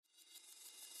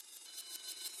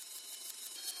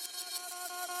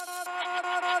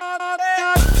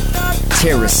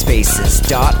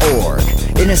TerraSpaces.org,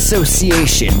 in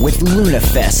association with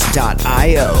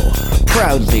LunaFest.io,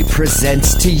 proudly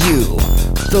presents to you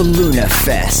the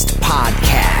LunaFest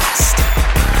podcast.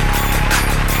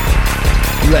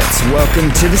 Let's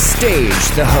welcome to the stage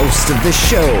the host of the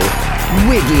show,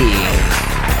 Wiggy.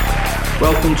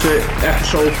 Welcome to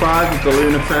episode 5 of the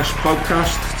LunaFest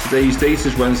podcast. Today's date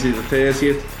is Wednesday the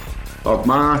 30th of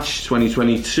March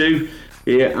 2022.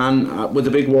 And with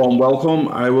a big warm welcome,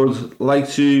 I would like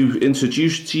to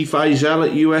introduce DeFi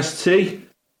Zealot UST,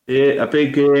 a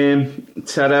big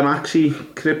Terra Maxi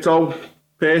crypto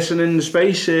person in the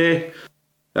space.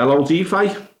 Hello,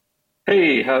 DeFi.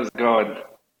 Hey, how's it going?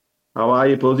 How are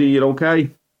you, buddy? You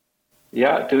okay?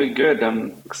 Yeah, doing good.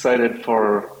 I'm excited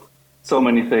for so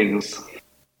many things.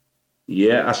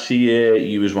 Yeah, I see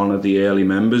you was one of the early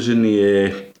members in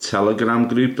the Telegram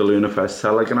group, the LunaFest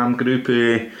Telegram group.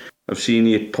 I've seen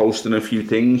you posting a few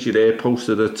things. You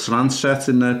posted a trance set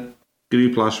in the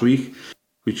group last week,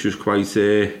 which was quite,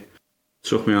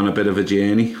 took me on a bit of a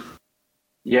journey.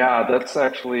 Yeah, that's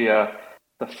actually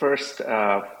the first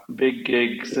big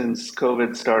gig since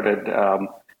COVID started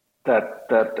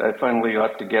that I finally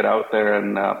got to get out there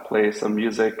and play some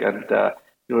music. And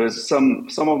it was some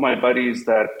of my buddies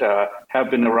that have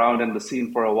been around in the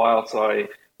scene for a while, so I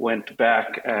went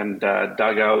back and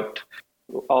dug out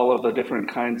all of the different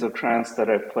kinds of trance that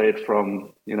I've played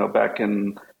from, back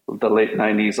in the late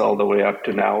 90s all the way up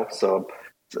to now. So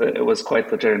it was quite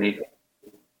the journey.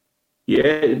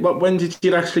 Yeah, but when did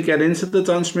you actually get into the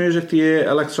dance music, the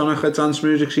electronic dance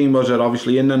music scene? Was it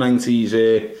obviously in the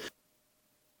 90s?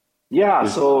 Yeah,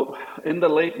 so in the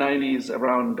late 90s,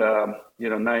 around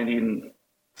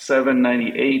 97,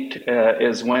 98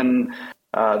 is when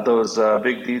those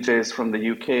big DJs from the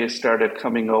UK started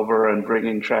coming over and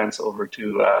bringing trance over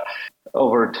to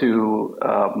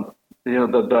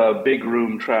the big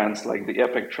room trance, like the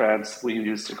epic trance we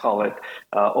used to call it,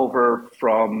 over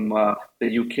from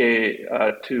the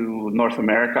UK to North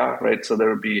America, right? So there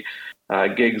would be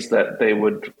gigs that they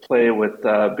would play with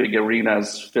big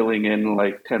arenas filling in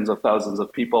like tens of thousands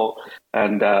of people,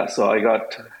 and so I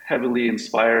got heavily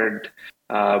inspired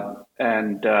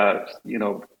and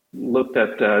looked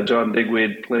at John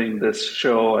Digweed playing this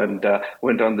show and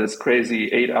went on this crazy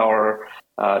 8-hour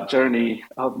journey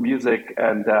of music.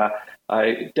 And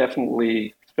I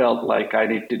definitely felt like I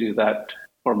need to do that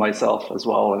for myself as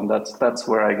well. And that's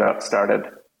where I got started.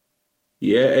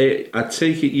 Yeah, I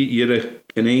take it you're a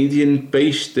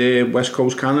Canadian-based West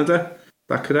Coast Canada. Is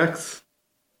that correct?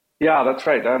 Yeah, that's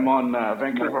right. I'm on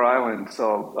Vancouver Island.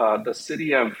 So the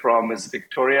city I'm from is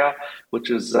Victoria,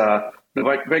 which is...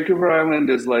 Vancouver Island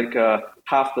is like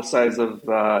half the size of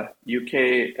UK,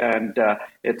 and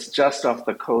it's just off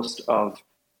the coast of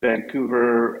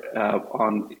Vancouver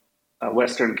on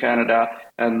Western Canada,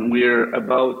 and we're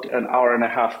about an hour and a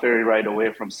half ferry ride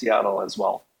away from Seattle as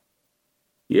well.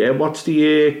 Yeah, what's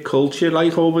the culture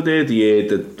like over there, the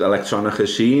electronica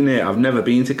scene? I've never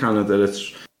been to Canada.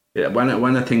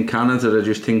 When I think Canada, I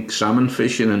just think salmon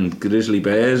fishing and grizzly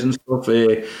bears and stuff.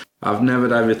 I've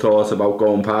never ever thought about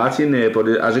going partying there, but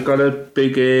has it got a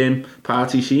big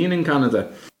party scene in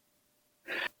Canada?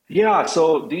 Yeah,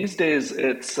 so these days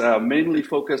it's mainly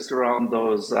focused around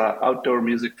those outdoor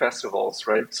music festivals,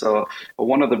 right? So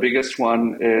one of the biggest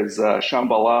one is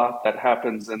Shambhala, that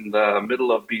happens in the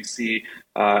middle of BC,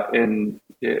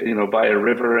 by a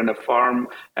river and a farm,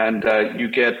 and you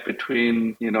get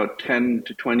between 10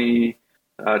 to 20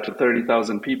 to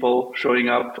 30,000 people showing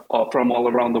up from all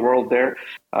around the world there.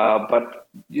 But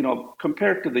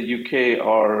compared to the UK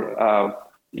or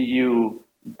EU,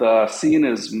 the scene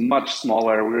is much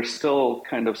smaller. We're still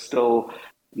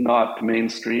not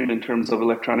mainstream in terms of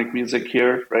electronic music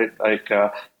here, right? Like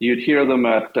you'd hear them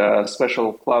at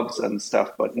special clubs and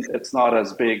stuff, but it's not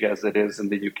as big as it is in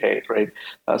the UK, right?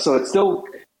 So it still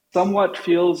somewhat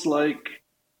feels like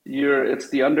it's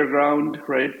the underground,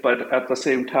 right? But at the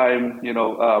same time,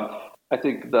 I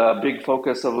think the big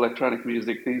focus of electronic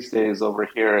music these days over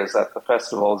here is at the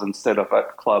festivals instead of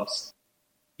at clubs.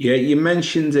 Yeah, you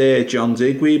mentioned John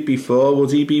Digweed before.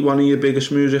 Would he be one of your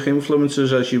biggest music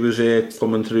influences as you was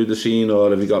coming through the scene, or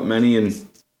have you got many and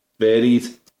varied?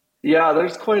 Yeah,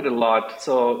 there's quite a lot.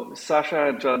 So Sasha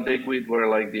and John Digweed were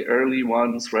like the early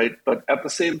ones, right? But at the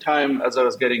same time, as I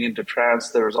was getting into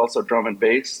trance, there was also drum and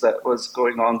bass that was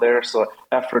going on there. So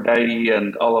Aphrodite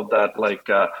and all of that, like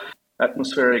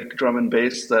atmospheric drum and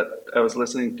bass that I was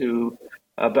listening to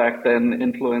back then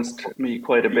influenced me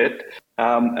quite a bit.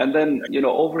 And then,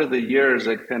 over the years,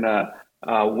 I kind of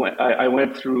I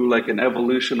went through like an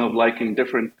evolution of liking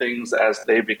different things as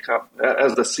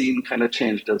as the scene kind of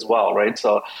changed as well, right?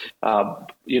 So,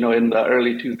 in the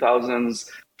early 2000s,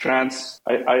 trance,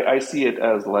 I see it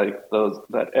as like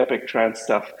that epic trance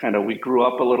stuff. Kind of, we grew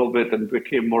up a little bit and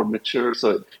became more mature,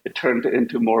 so it turned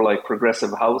into more like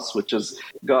progressive house, which is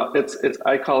it's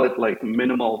I call it like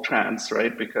minimal trance,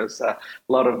 right? Because a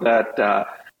lot of that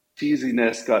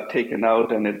cheesiness got taken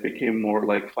out and it became more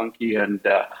like funky and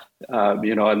then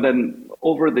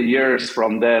over the years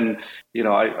from then,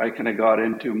 I kind of got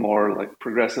into more like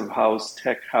progressive house,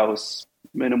 tech house,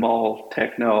 minimal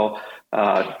techno,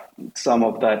 some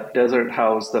of that desert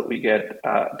house that we get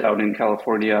down in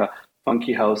California,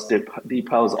 funky house, deep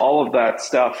house, all of that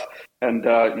stuff. And,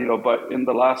 but in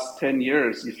the last 10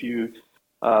 years, if you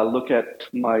look at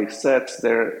my sets,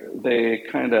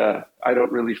 I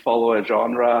don't really follow a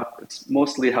genre. It's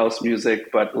mostly house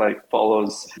music, but like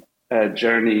follows a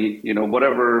journey,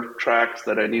 whatever tracks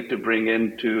that I need to bring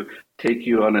in to take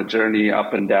you on a journey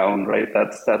up and down, right?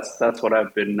 That's what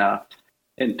I've been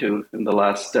into in the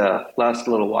last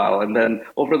little while. And then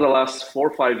over the last 4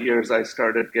 or 5 years, I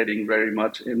started getting very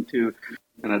much into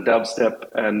dubstep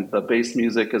and the bass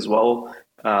music as well.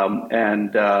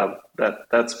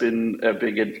 That's been a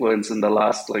big influence in the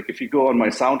last, like if you go on my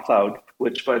SoundCloud,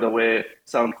 which by the way,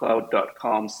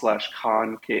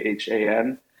 soundcloud.com/Khan,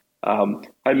 Khan.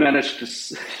 I managed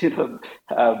to,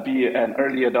 be an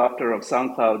early adopter of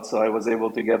SoundCloud, so I was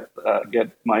able to get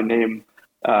my name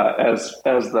as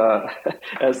the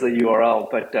as the URL.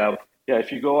 But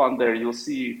if you go on there, you'll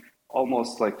see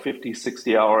almost like 50,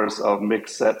 60 hours of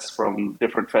mixed sets from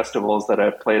different festivals that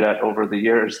I've played at over the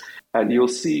years, and you'll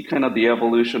see kind of the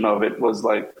evolution of it was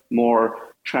like more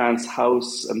trance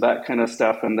house and that kind of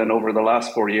stuff, and then over the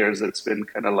last 4 years, it's been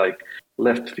kind of like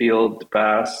left field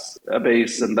bass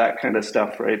and that kind of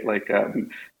stuff, right? Like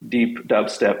deep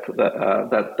dubstep.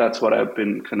 That's what I've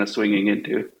been kind of swinging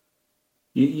into.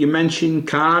 You mentioned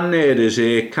Khan there. Is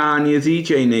Khan your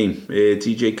DJ name?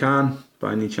 DJ Khan,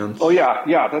 by any chance? Oh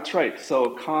yeah, that's right. So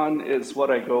Khan is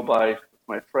what I go by,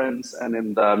 my friends and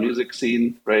in the music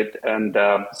scene, right? And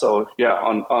on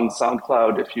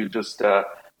SoundCloud, if you just go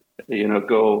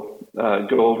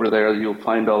over there, you'll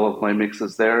find all of my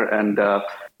mixes there. And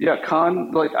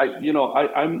Khan, like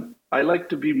I like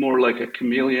to be more like a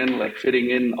chameleon, like fitting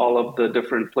in all of the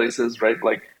different places, right?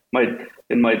 Like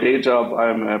in my day job,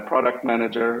 I'm a product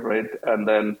manager, right? And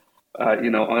then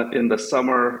in the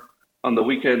summer, on the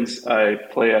weekends, I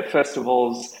play at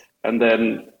festivals. And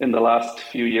then in the last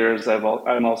few years,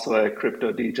 I'm also a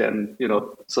crypto DJ,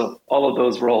 so all of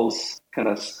those roles kind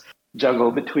of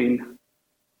juggle between.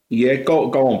 Yeah,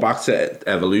 going back to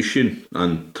evolution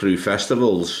and through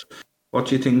festivals, what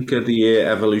do you think of the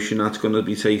evolution that's going to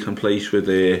be taking place with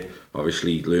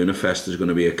obviously LunaFest is going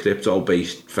to be a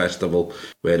crypto-based festival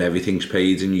where everything's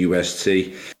paid in UST.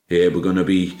 We're going to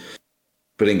be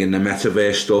bringing the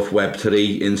metaverse stuff,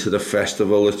 Web3 into the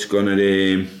festival. It's going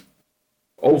to,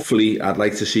 hopefully, I'd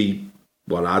like to see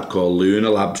what I'd call Luna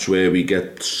Labs, where we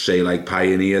get, say, like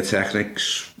Pioneer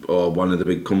Technics or one of the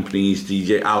big companies,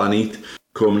 DJ Alan Heath,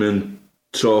 coming and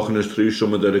talking us through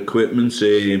some of their equipment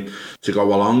to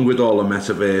go along with all the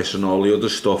metaverse and all the other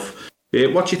stuff.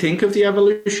 What do you think of the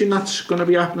evolution that's going to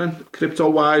be happening,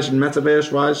 crypto-wise and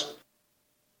metaverse-wise?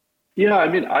 Yeah, I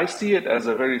mean, I see it as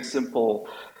a very simple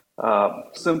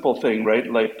thing,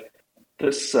 right? Like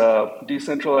this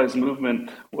decentralized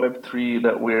movement, Web3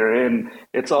 that we're in,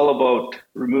 it's all about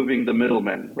removing the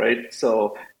middlemen, right?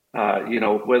 So,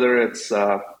 whether it's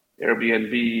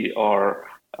Airbnb or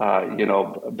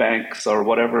banks or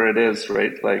whatever it is,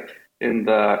 right? Like in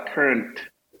the current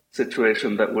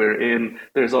situation that we're in,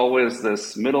 there's always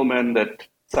this middleman that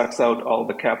sucks out all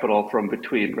the capital from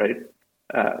between, right?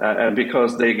 And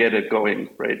because they get it going,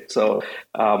 right? So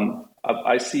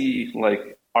I see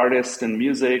like artists and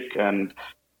music and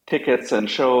tickets and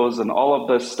shows and all of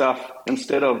this stuff,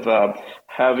 instead of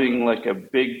having like a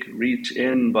big reach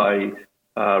in by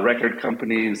record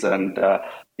companies and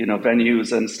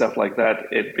venues and stuff like that,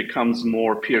 it becomes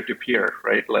more peer-to-peer,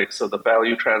 right? Like, so the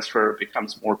value transfer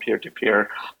becomes more peer-to-peer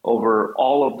over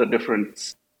all of the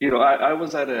different, I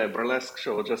was at a burlesque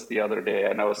show just the other day,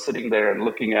 and I was sitting there and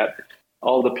looking at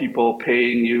all the people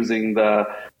paying using the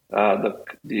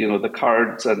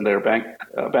cards and their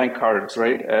bank cards,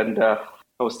 right? And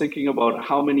I was thinking about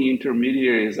how many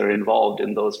intermediaries are involved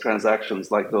in those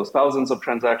transactions, like those thousands of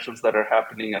transactions that are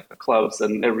happening at the clubs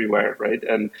and everywhere, right?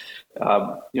 And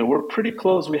we're pretty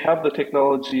close. We have the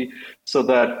technology so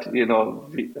that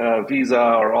Visa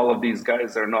or all of these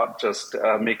guys are not just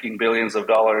making billions of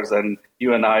dollars, and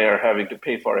you and I are having to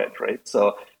pay for it, right?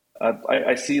 So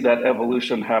I see that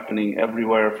evolution happening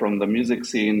everywhere, from the music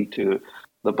scene to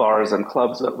the bars and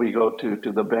clubs that we go to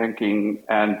the banking,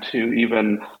 and to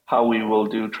even how we will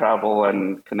do travel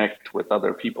and connect with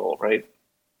other people, right?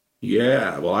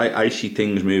 Yeah, well, I see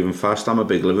things moving fast. I'm a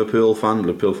big Liverpool fan,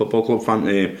 Liverpool Football Club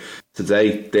fan.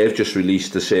 Today, they've just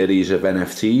released a series of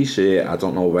NFTs. I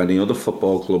don't know if any other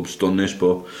football club's done this,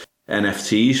 but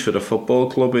NFTs for the football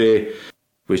club,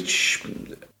 which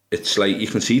it's like you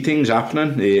can see things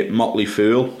happening. Motley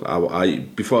Fool, I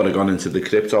before I got into the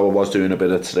crypto, I was doing a bit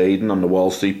of trading on the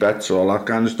Wall Street bets, all that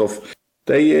kind of stuff.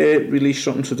 They released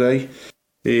something today.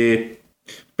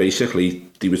 Basically,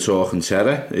 they were talking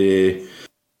Terra,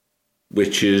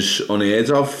 which is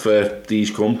unheard of for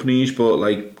these companies, but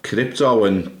like crypto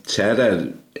and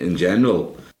Terra in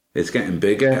general, it's getting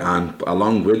bigger, and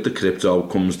along with the crypto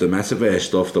comes the metaverse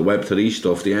stuff, the Web3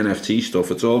 stuff, the NFT stuff.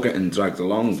 It's all getting dragged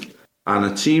along, and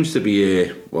it seems to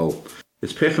be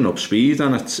it's picking up speed,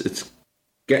 and it's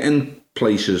getting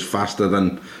places faster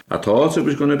than I thought it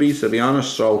was going to be, to be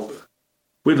honest. So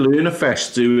with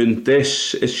LunaFest doing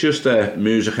this, it's just a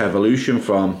music evolution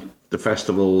from the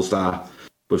festivals that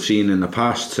we've seen in the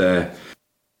past to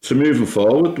moving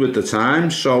forward with the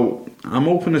times. So I'm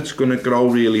hoping it's going to grow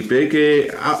really big. Do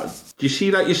you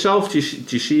see that yourself? Do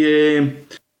you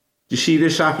see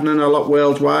this happening a lot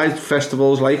worldwide?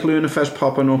 Festivals like LunaFest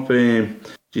popping up. Do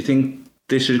you think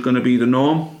this is going to be the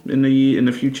norm in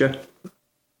the future?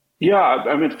 Yeah,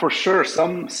 I mean, for sure,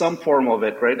 some form of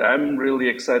it, right? I'm really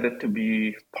excited to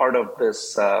be part of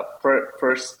this.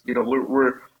 First,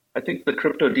 we're I think the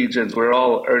crypto DJs, we're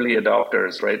all early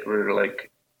adopters, right? We're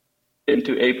like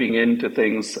into aping into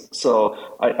things. So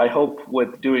I hope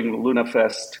with doing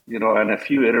LunaFest, and a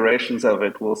few iterations of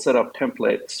it, we'll set up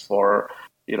templates for,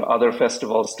 other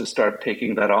festivals to start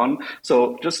taking that on.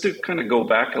 So just to kind of go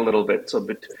back a little bit. So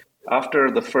after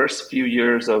the first few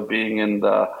years of being in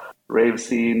the rave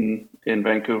scene in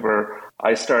Vancouver,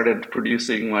 I started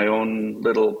producing my own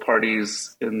little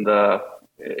parties in the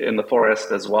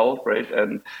forest as well, right?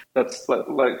 And that's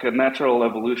like a natural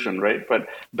evolution, right? But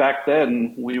back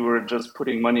then, we were just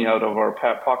putting money out of our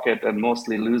pocket and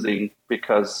mostly losing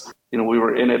because, we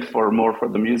were in it more for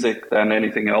the music than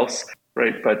anything else,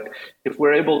 right? But if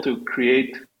we're able to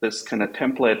create this kind of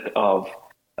template of,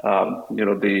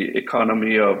 the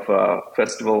economy of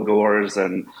festival goers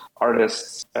and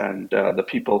artists and the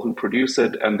people who produce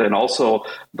it, and then also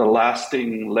the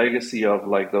lasting legacy of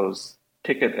like those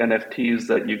ticket NFTs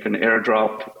that you can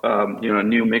airdrop,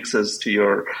 new mixes to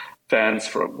your fans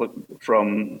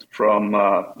from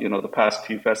the past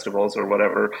few festivals or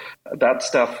whatever. That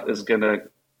stuff is gonna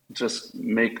just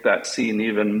make that scene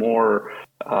even more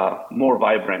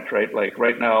vibrant, right? Like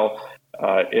right now,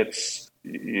 it's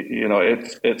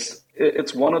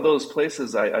one of those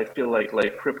places I feel like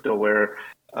crypto where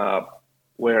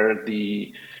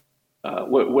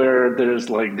there's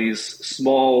like these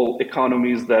small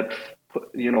economies that,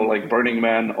 like Burning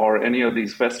Man or any of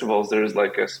these festivals, there's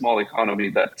like a small economy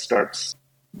that starts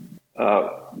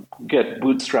get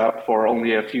bootstrapped for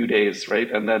only a few days, right?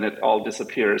 And then it all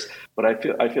disappears. But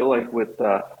I feel like with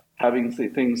having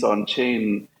things on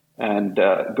chain and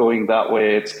going that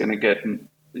way, it's going to get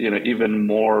even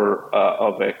more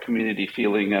of a community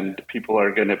feeling, and people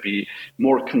are going to be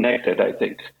more connected, I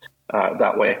think,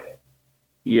 that way.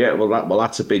 Yeah,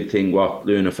 that's a big thing what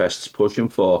LunaFest's pushing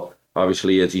for.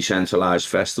 Obviously, a decentralized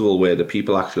festival where the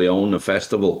people actually own the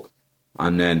festival,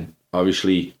 and then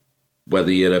obviously,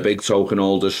 whether you're a big token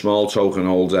holder, small token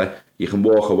holder, you can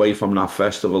walk away from that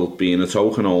festival being a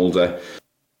token holder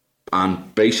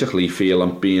and basically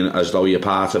feeling being as though you're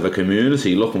part of a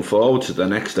community, looking forward to the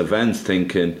next event,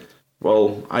 thinking,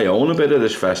 well, I own a bit of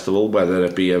this festival, whether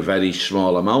it be a very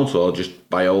small amount or just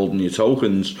by holding your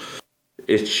tokens.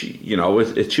 It's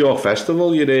it's your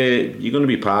festival. You're going to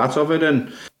be part of it,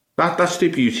 and that's the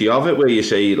beauty of it. Where you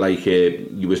say like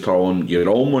you was throwing your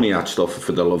own money at stuff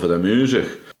for the love of the music.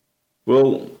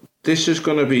 Well, this is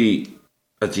going to be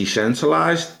a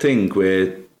decentralized thing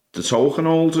where the token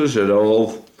holders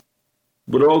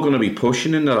we're all going to be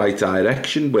pushing in the right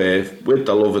direction. Where with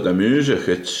the love of the music,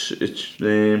 it's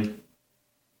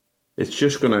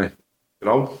just going to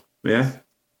grow. Yeah.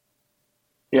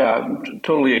 Yeah, I'm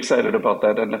totally excited about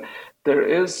that. And there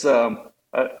is, even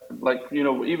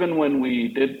when we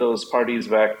did those parties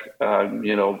back,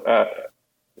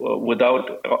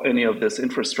 without any of this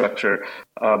infrastructure,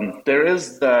 there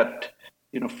is that,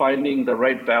 finding the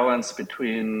right balance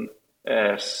between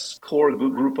a core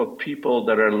group of people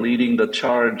that are leading the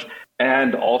charge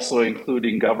and also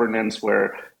including governance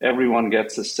where everyone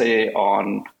gets a say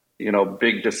on,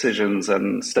 big decisions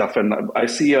and stuff. And I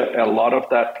see a lot of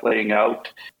that playing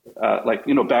out,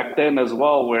 back then as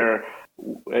well, where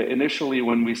initially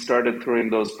when we started throwing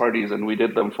those parties, and we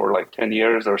did them for like 10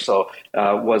 years or so,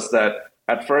 was that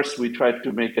at first we tried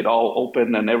to make it all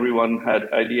open and everyone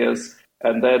had ideas.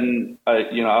 And then,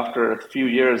 after a few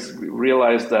years, we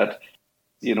realized that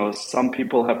some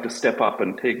people have to step up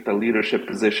and take the leadership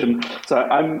position. So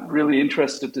I'm really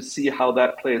interested to see how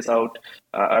that plays out.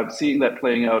 I'm seeing that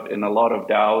playing out in a lot of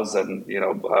DAOs, and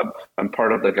I'm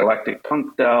part of the Galactic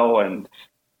Punk DAO and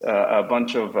a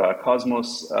bunch of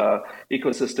Cosmos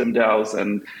ecosystem DAOs,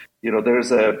 and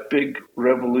there's a big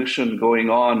revolution going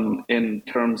on in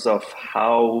terms of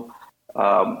how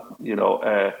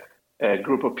a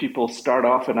group of people start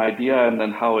off an idea and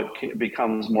then how it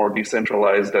becomes more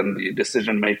decentralized and the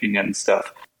decision making and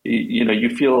stuff. You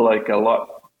feel like a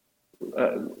lot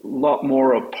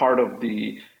more a part of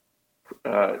the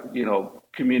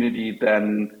community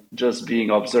than just being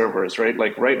observers, right?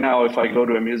 Like right now, if I go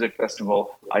to a music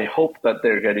festival, I hope that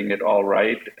they're getting it all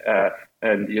right,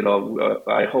 and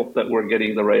I hope that we're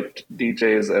getting the right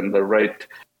DJs and the right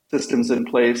systems in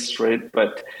place, right?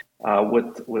 But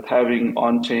with having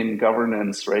on-chain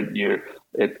governance, right,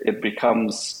 it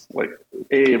becomes like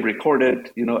recorded,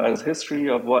 as history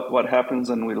of what happens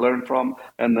and we learn from,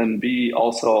 and then B,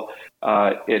 also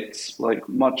it's like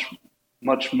much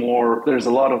more. There's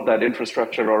a lot of that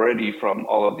infrastructure already from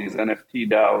all of these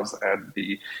NFT DAOs and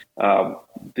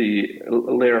the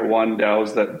layer one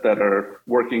DAOs that are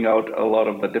working out a lot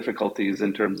of the difficulties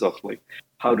in terms of like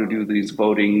how to do these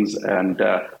votings and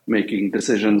making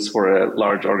decisions for a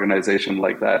large organization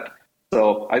like that.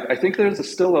 So I think there's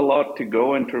still a lot to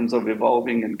go in terms of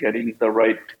evolving and getting the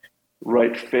right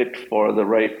fit for the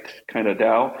right kind of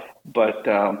DAO. But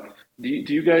do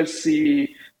you guys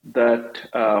see that?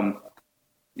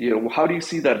 How do you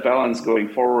see that balance going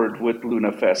forward with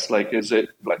LunaFest? Like, is it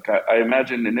like I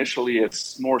imagine initially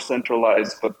it's more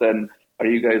centralized, but then are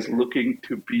you guys looking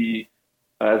to be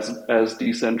as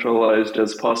decentralized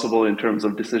as possible in terms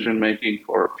of decision making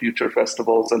for future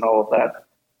festivals and all of that?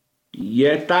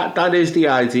 Yeah, that is the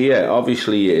idea.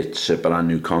 Obviously, it's a brand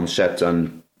new concept,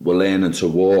 and we're learning to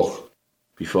walk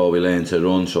before we learn to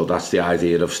run. So that's the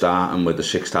idea of starting with the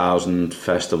 6,000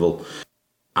 festival.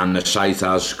 And the site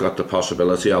has got the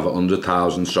possibility of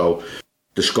 100,000. So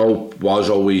the scope was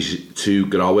always to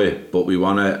grow it, but we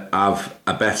want to have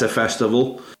a better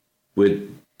festival with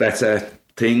better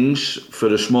things for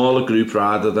a smaller group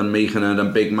rather than making it a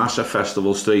big, massive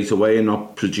festival straight away and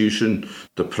not producing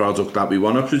the product that we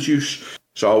want to produce.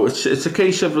 So it's a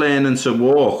case of learning to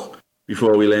walk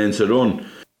before we learn to run.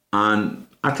 And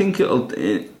I think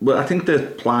I think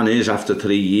the plan is after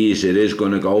 3 years, it is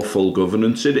going to go full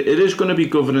governance. It is going to be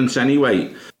governance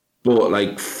anyway, but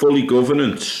like fully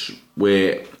governance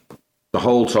where the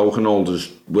whole token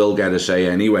holders will get a say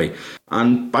anyway.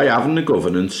 And by having the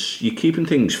governance, you're keeping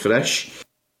things fresh.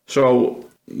 So,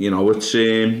 it's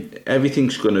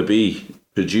everything's going to be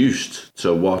produced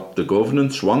to what the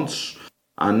governance wants.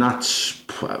 And that's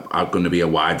going to be a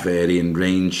wide varying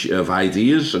range of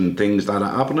ideas and things that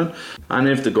are happening. And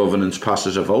if the governance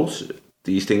passes a vote,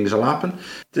 these things will happen.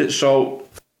 So,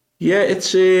 yeah,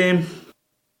 it's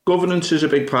governance is a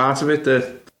big part of it.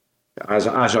 As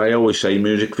I always say,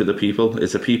 music for the people.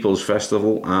 It's a people's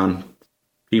festival, and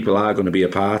people are going to be a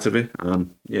part of it.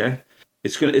 And yeah,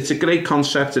 it's a great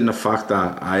concept in the fact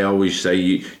that I always say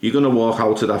you're going to walk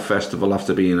out of that festival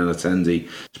after being an attendee,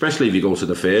 especially if you go to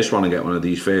the first one and get one of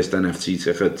these first NFT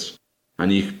tickets.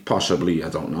 And you possibly,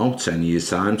 10 years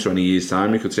time, 20 years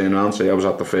time, you could turn around and say I was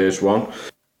at the first one,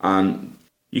 and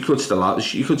you could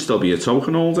still be a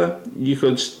token holder. You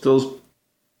could still.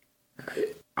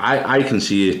 I can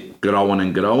see it growing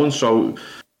and growing. So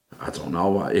I don't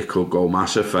know, it could go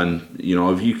massive, and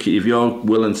if you're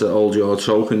willing to hold your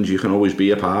tokens, you can always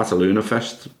be a part of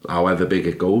LunaFest, however big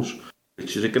it goes,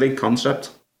 which is a great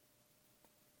concept.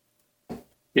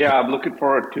 Yeah, I'm looking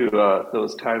forward to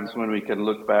those times when we can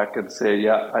look back and say,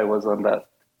 yeah, I was on that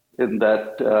in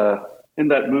that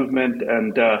movement.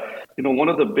 And one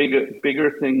of the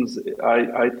bigger things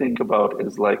I think about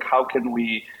is like, how can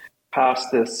we pass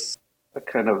this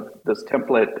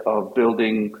template of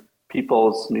building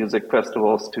people's music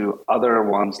festivals to other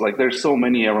ones? Like, there's so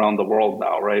many around the world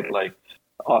now, right? Like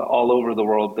all over the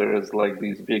world, there's like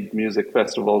these big music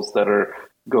festivals that are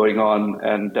going on,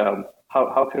 and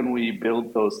how can we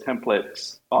build those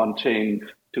templates on chain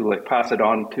to like pass it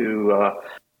on to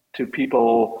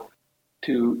people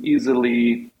to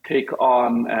easily take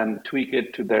on and tweak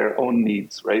it to their own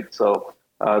needs, right? So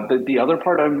the other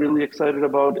part I'm really excited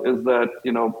about is that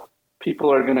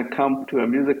people are going to come to a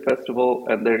music festival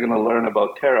and they're going to learn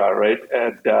about Terra, right?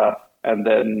 And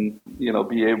then,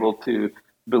 be able to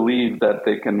believe that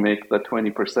they can make the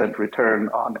 20% return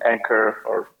on Anchor,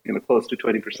 or, close to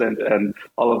 20%, and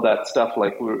all of that stuff.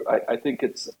 Like, I think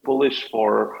it's bullish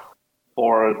for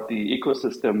the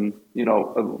ecosystem,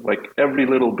 like every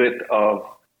little bit of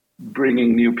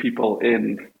bringing new people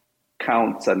in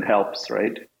counts and helps,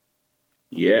 right?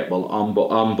 Yeah, well,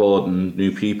 onboarding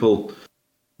new people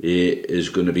is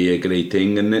going to be a great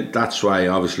thing, and that's why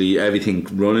obviously everything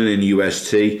running in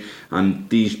UST, and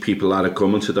these people that are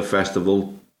coming to the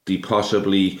festival, they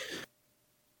possibly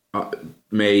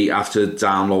may have to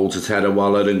download a Terra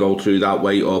wallet and go through that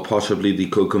way, or possibly they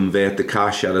could convert the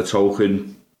cash at a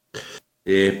token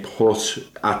put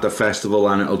at the festival,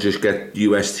 and it'll just get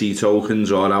UST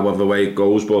tokens, or however way it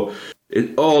goes. But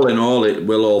all in all, it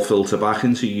will all filter back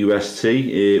into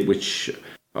UST, which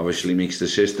obviously makes the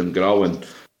system grow. And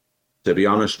to be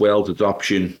honest, world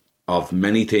adoption of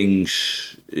many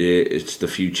things, it's the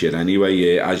future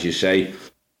anyway. As you say,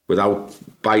 without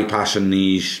bypassing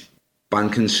these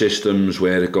banking systems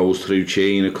where it goes through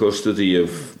chain of custody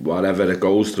of whatever it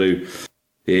goes through,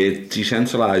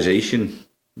 decentralisation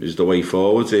is the way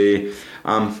forward.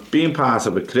 Being part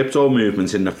of a crypto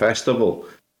movement in the festival,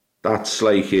 that's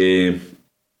like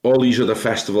all these other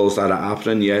festivals that are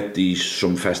happening, yet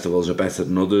some festivals are better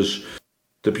than others.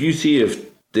 The beauty of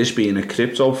this being a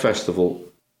crypto festival,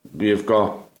 we've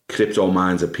got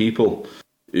crypto-minded people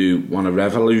who want to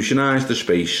revolutionise the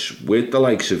space with the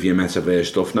likes of your metaverse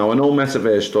stuff. Now, I know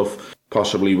metaverse stuff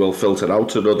possibly will filter out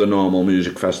to other normal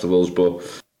music festivals, but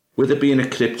with it being a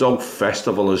crypto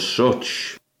festival as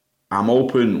such, I'm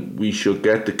hoping we should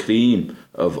get the cream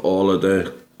of all of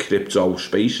the crypto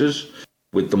spaces,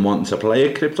 with them wanting to play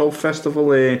a crypto festival.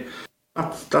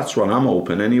 That's what I'm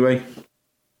hoping anyway.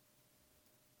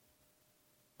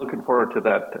 Looking forward to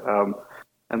that.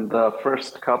 And the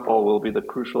first couple will be the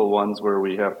crucial ones where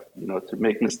we have, to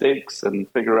make mistakes and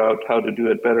figure out how to do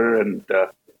it better. And,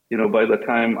 by the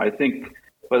time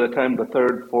the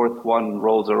third, fourth one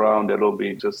rolls around, it'll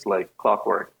be just like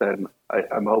clockwork. Then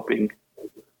I'm hoping.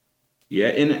 Yeah,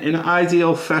 in an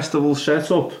ideal festival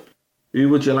setup, who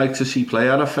would you like to see play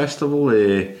at a festival?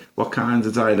 What kind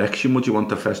of direction would you want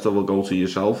the festival go to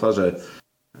yourself for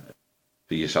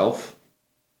yourself?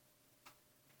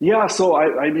 Yeah, so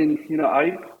I am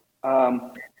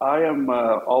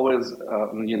always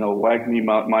Wagner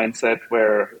mindset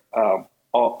where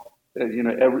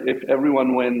if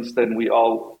everyone wins, then we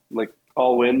all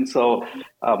win. So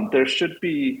there should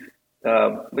be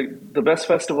the best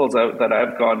festivals that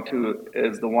I've gone to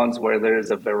is the ones where there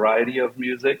is a variety of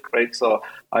music, right? So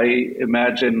I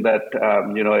imagine that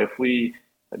if we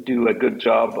do a good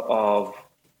job of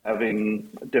having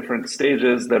different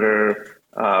stages that are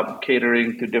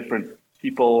catering to different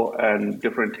people and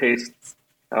different tastes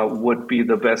would be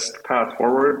the best path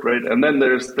forward, right? And then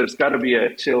there's got to be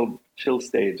a chill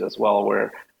stage as well,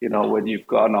 where when you've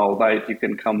gone all night, you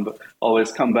can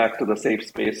always come back to the safe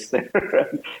space there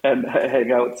and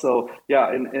hang out. So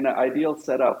yeah, in an ideal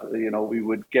setup, we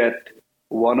would get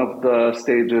one of the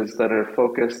stages that are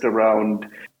focused around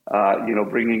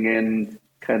bringing in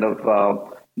kind of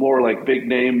more like big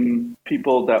name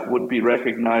people that would be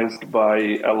recognized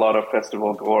by a lot of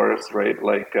festival goers, right?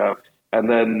 Like, and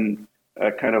then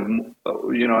kind of,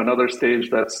 another stage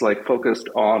that's like focused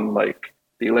on like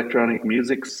the electronic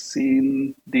music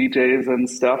scene, DJs and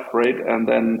stuff, right? And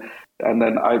then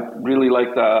I really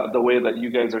like the way that you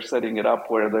guys are setting it up,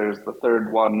 where there's the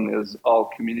third one is all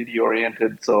community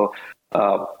oriented. So,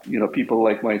 people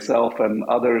like myself and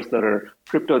others that are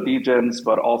crypto DJs,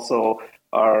 but also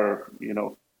are,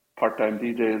 part-time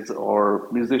DJs or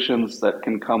musicians that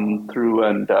can come through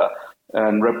and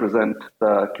represent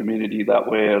the community that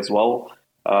way as well.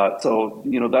 So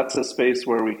that's a space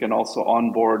where we can also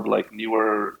onboard like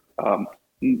newer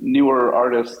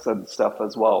artists and stuff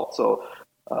as well. So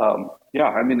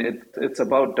it's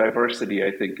about diversity, I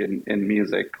think, in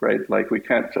music, right? Like we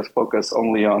can't just focus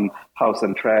only on house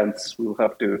and trance. We'll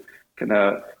have to kind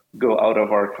of go out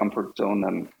of our comfort zone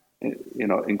and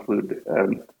include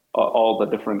all the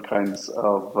different kinds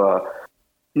of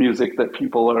music that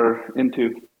people are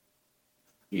into.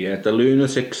 Yeah, the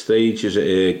Lunatic stage is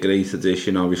a great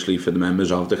addition, obviously, for the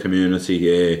members of the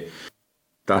community.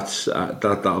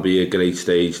 That'll be a great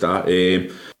stage.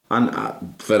 And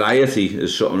variety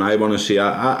is something I want to see.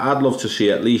 I'd love to see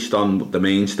at least on the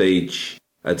main stage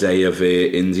a day of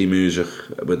indie music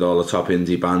with all the top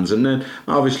indie bands, and then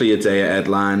obviously a day of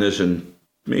headliners and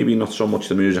maybe not so much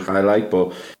the music I like,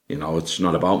 but it's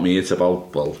not about me. It's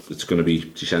about, well, it's going to be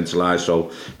decentralized,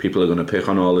 so people are going to pick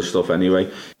on all this stuff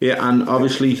anyway. Yeah, and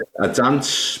obviously a dance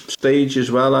stage as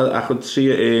well. I could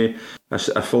see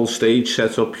a full stage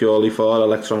set up purely for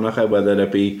electronica, whether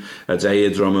it be a day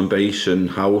of drum and bass and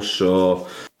house, or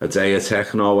a day of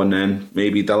techno, and then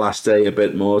maybe the last day a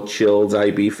bit more chilled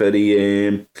IB for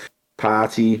the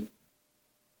party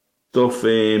stuff.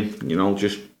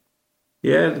 Just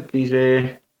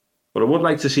these. But I would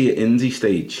like to see an indie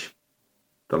stage.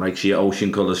 The likes of your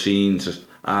Ocean Colour Scenes,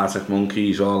 Arctic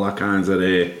Monkeys, all that kind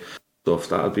of stuff.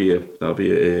 That'd be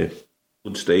a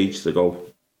good stage to go.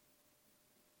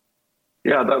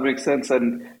 Yeah, that makes sense.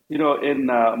 And, in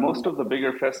most of the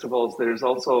bigger festivals, there's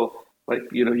also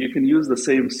you can use the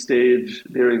same stage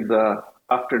during the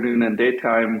afternoon and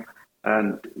daytime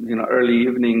and, early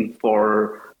evening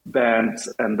for bands.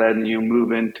 And then you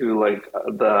move into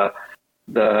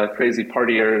the crazy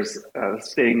partiers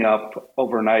staying up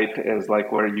overnight is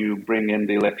where you bring in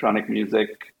the electronic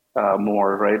music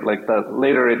more, right? Like the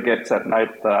later it gets at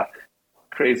night, the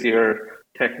crazier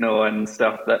techno and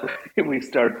stuff that we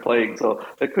start playing. So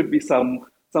there could be some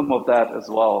of that as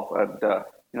well.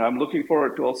 And I'm looking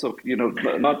forward to also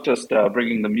not just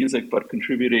bringing the music, but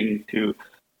contributing to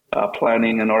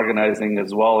planning and organizing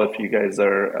as well. If you guys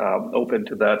are open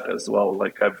to that as well,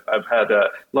 I've had a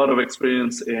lot of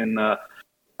experience in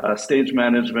stage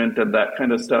management and that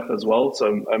kind of stuff as well.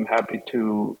 So I'm happy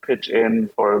to pitch in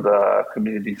for the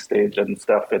community stage and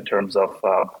stuff in terms of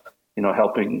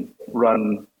helping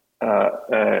run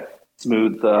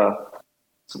smooth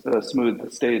the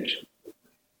stage.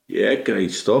 Yeah,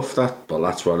 great stuff.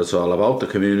 That's what it's all about. The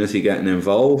community getting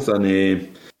involved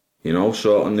and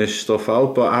sorting this stuff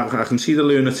out. But I can see the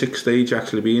Lunatic stage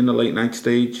actually being the late night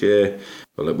stage.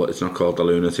 Well, it's not called the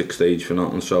Lunatic stage for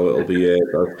nothing, so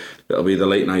it'll be the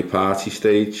late night party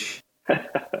stage.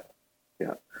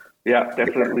 yeah,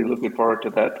 definitely looking forward to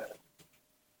that.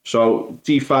 So,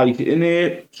 DeFi,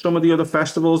 in some of the other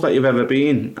festivals that you've ever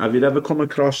been, have you ever come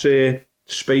across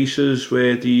spaces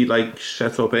where they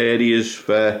set up areas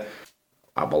for,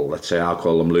 let's say I'll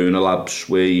call them Lunar Labs,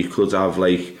 where you could have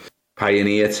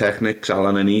Pioneer Technics,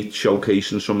 Alan and Eat,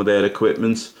 showcasing some of their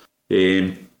equipment,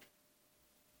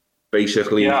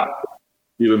 basically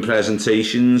doing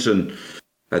presentations, and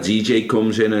a DJ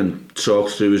comes in and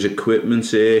talks through his equipment.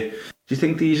 Do you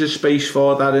think there's a space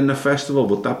for that in the festival?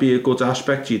 Would that be a good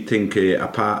aspect you'd think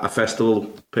a festival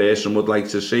person would like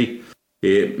to see?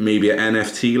 Maybe an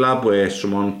NFT lab where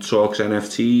someone talks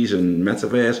NFTs and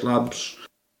metaverse labs.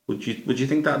 Would you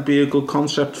think that'd be a good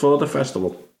concept for the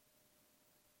festival?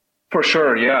 For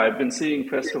sure, yeah. I've been seeing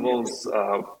festivals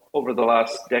over the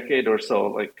last decade or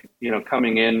so,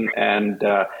 coming in and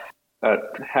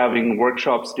having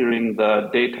workshops during the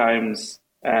daytimes,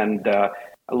 and a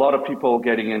lot of people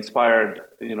getting inspired,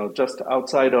 just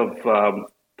outside of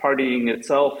partying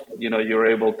itself, you're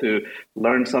able to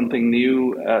learn something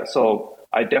new. So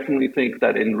I definitely think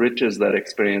that enriches that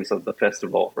experience of the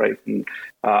festival, right? And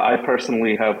I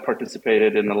personally have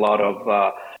participated in a lot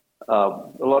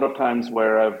of times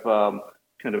where I've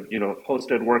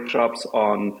hosted workshops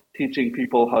on teaching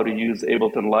people how to use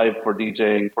Ableton Live for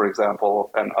DJing, for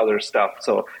example, and other stuff.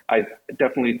 So I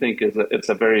definitely think it's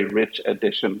a very rich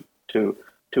addition to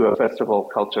a festival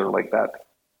culture like that.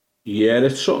 Yeah,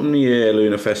 it's something the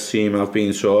LunaFest team have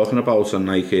been talking about, and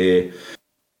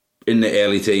in the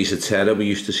early days of Terra, we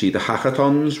used to see the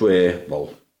hackathons where,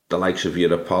 the likes of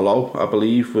your Apollo, I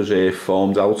believe, was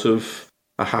formed out of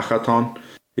a hackathon.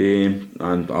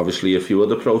 And obviously a few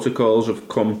other protocols have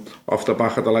come off the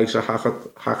back of the likes of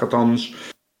hackathons.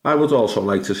 I would also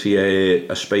like to see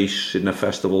a space in the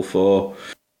festival for,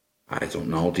 I don't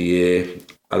know,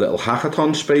 a little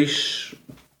hackathon space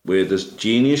where the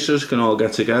geniuses can all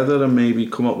get together and maybe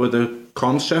come up with a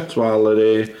concept while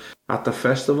they're at the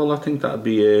festival. I think that'd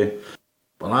be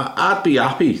I'd be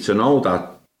happy to know that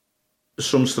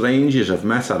some strangers have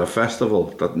met at a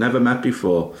festival that never met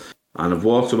before and have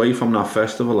walked away from that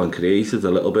festival and created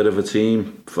a little bit of a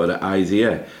team for the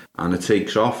idea, and it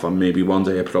takes off, and maybe one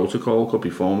day a protocol could be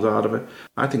formed out of it.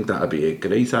 I think that'd be a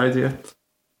great idea.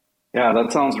 Yeah,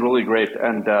 that sounds really great,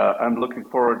 and I'm looking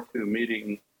forward to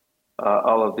meeting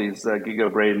all of these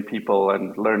GigaBrain people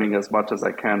and learning as much as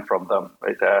I can from them.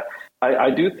 Right? I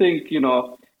do think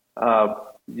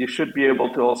you should be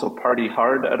able to also party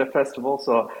hard at a festival.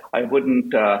 So I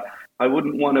wouldn't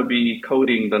want to be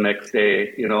coding the next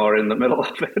day, or in the middle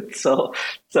of it. So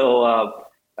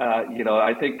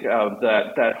I think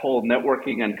that whole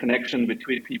networking and connection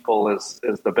between people is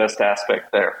the best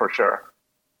aspect there for sure.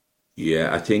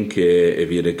 Yeah, I think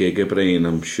if you're a gigabrain,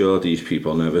 I'm sure these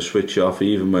people never switch off,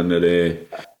 even when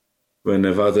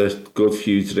they've had a good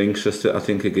few drinks. I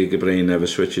think a gigabrain never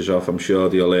switches off. I'm sure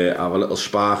they'll have a little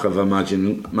spark of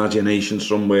imagination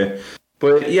somewhere.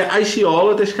 But yeah, I see all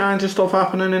of this kind of stuff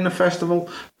happening in the festival.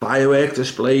 Firework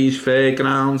displays,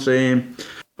 fairgrounds.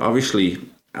 Obviously,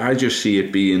 I just see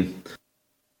it being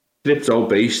crypto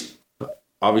based.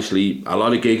 Obviously, a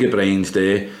lot of gigabrains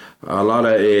there, a lot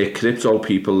of crypto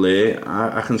people there.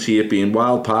 I can see it being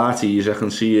wild parties. I can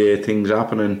see things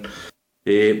happening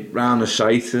round the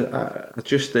site. I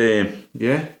just,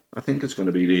 yeah, I think it's going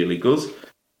to be really good.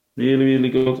 Really, really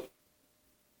good.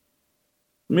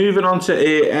 Moving on to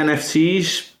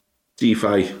NFTs,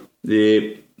 DeFi.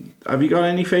 Have you got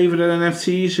any favourite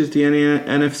NFTs? Is there any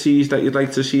NFTs that you'd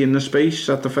like to see in the space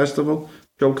at the festival,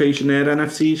 showcasing their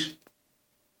NFTs?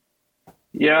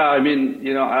 Yeah, I mean,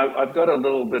 I've got a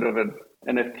little bit of an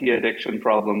NFT addiction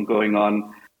problem going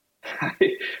on.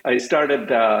 I started,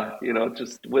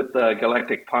 just with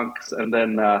Galactic Punks, and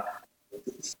then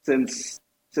since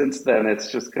then, it's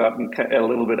just gotten a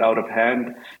little bit out of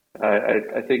hand.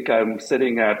 I think I'm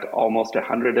sitting at almost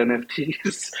 100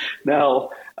 NFTs now,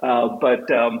 but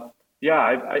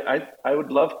yeah, I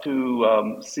would love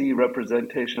to see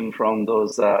representation from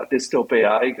those Dystop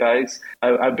AI guys.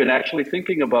 I've been actually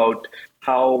thinking about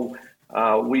how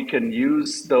we can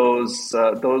use those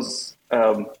Dystop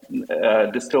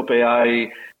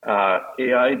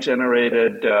AI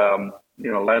generated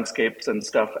landscapes and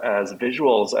stuff as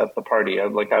visuals at the party. I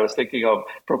was thinking of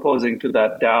proposing to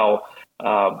that DAO.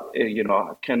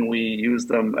 Can we use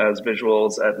them as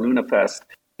visuals at LunaFest?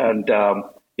 And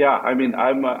yeah, I mean,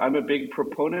 I'm a big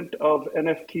proponent of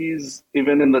NFTs,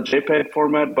 even in the JPEG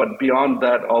format. But beyond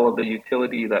that, all of the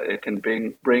utility that it can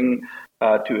bring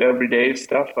to everyday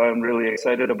stuff, I'm really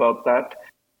excited about that.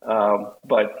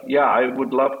 But yeah, I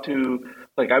would love to.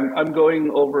 I'm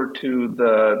going over to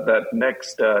that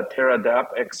next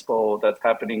TerraDApp Expo that's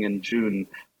happening in June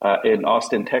in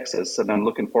Austin, Texas, and I'm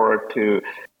looking forward to,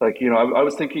 I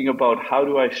was thinking about how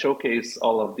do I showcase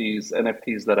all of these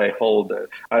NFTs that I hold.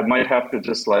 I might have to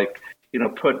just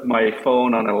put my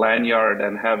phone on a lanyard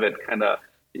and have it kind of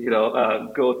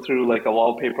go through like a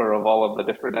wallpaper of all of the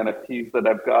different NFTs that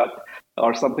I've got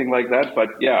or something like that. But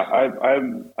yeah,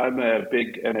 I'm a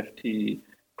big NFT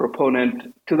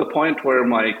proponent to the point where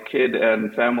my kid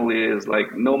and family is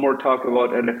like, no more talk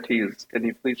about NFTs. Can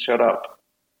you please shut up?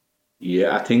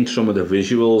 Yeah, I think some of the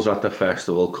visuals at the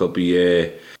festival could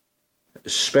be,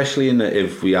 especially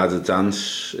if we had a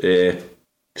dance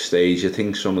stage. I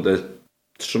think some of the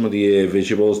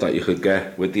visuals that you could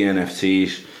get with the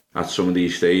NFTs at some of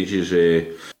these stages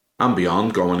and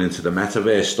beyond, going into the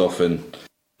metaverse stuff and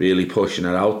really pushing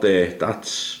it out there.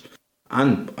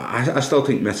 And I still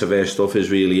think metaverse stuff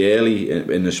is really early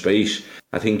in the space.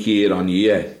 I think year on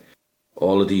year,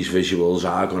 all of these visuals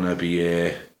are going to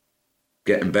be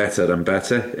getting better and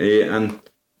better. And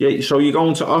yeah, so you're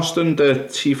going to Austin, the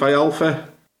DeFi Alpha?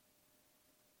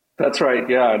 That's right,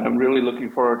 yeah. And I'm really looking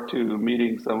forward to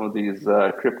meeting some of these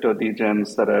crypto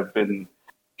degens that I've been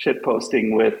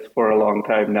shitposting with for a long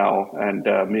time now, and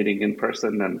meeting in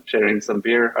person and sharing some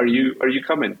beer. Are you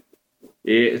coming?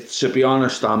 To be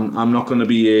honest, I'm not going to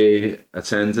be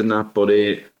attending that, but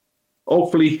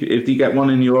hopefully, if they get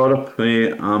one in Europe,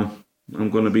 I'm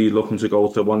going to be looking to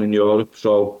go to one in Europe.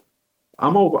 So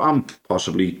I'm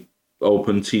possibly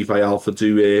open DeFi Alpha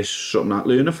to something at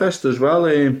LunaFest as well.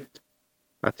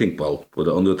 I think, well, with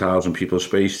 100,000 people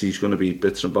space, there's going to be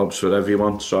bits and bobs for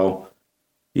everyone. So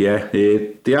yeah,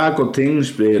 they are good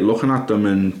things. Looking at them,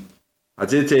 and I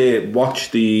did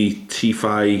watch the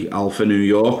DeFi Alpha New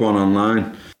York one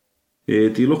online. They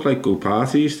look like good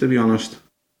parties, to be honest.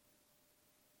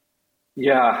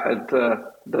 Yeah,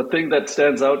 the thing that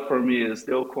stands out for me is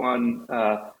Do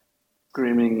Kwon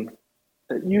screaming,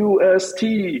 UST,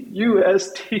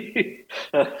 UST.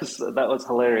 That was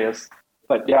hilarious.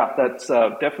 But yeah, that's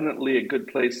definitely a good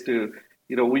place to,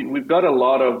 we've got a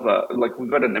lot of,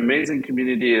 we've got an amazing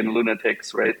community in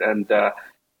Lunatics, right? And,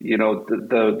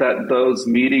 those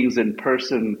meetings in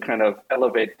person kind of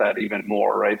elevate that even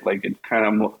more, right? Like it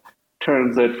kind of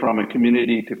turns it from a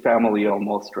community to family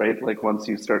almost, right? Like once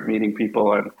you start meeting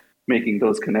people and making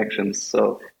those connections.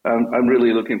 So I'm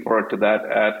really looking forward to that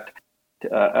at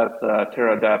the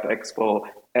TerraDApp Expo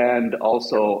and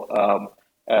also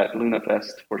at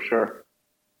LunaFest for sure.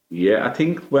 Yeah, I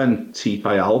think when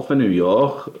DeFi Alpha New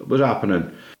York was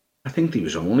happening, I think there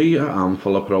was only a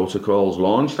handful of protocols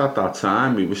launched at that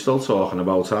time. We were still talking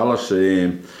about Alice.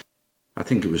 I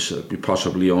think we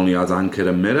possibly only had Anchor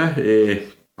and Mirror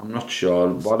I'm not sure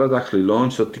what had actually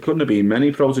launched. There couldn't have been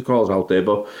many protocols out there,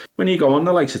 but when you go on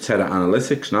the likes of Terra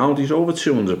Analytics now, there's over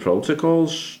 200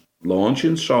 protocols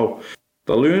launching, so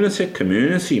the lunatic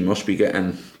community must be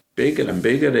getting bigger and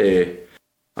bigger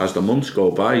as the months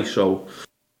go by. So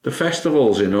the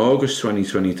festival's in August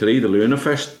 2023, the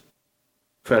LunaFest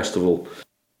festival.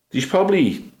 There's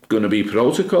probably going to be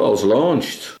protocols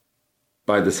launched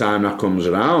by the time that comes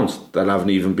around that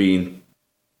haven't even been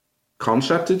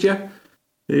concepted yet.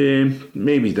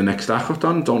 Maybe the next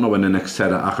hackathon, don't know when the next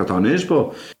Terra hackathon is,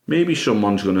 but maybe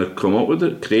someone's going to come up with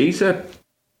it, create a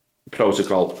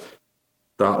protocol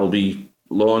that'll be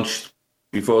launched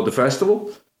before the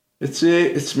festival. It's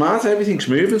smart, everything's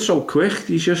moving so quick.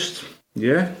 It's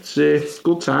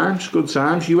good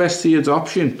times. UST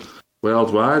adoption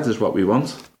worldwide is what we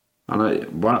want.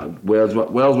 And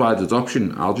worldwide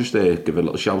adoption, I'll just give a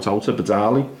little shout out to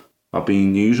Badali. I've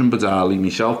been using Badali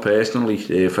myself personally.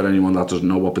 For anyone that doesn't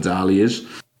know what Badali is,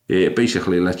 it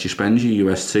basically lets you spend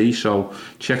your UST, so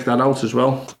check that out as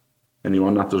well.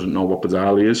 Anyone that doesn't know what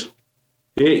Badali is.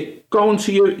 Going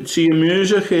to your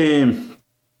music,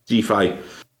 DeFi,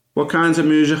 what kinds of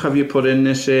music have you put in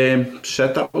this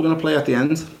set that we're going to play at the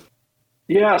end?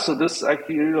 Yeah, so this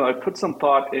actually, I put some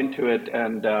thought into it,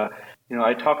 and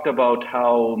I talked about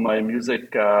how my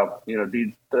music,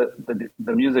 the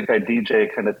music I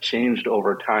DJ kind of changed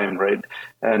over time, right?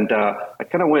 And I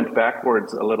kind of went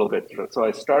backwards a little bit. So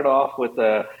I start off with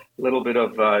a little bit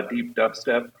of deep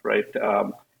dubstep, right?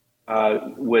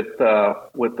 With an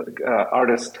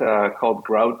artist called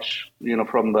Grouch,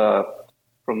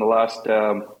 from the last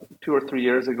 2 or 3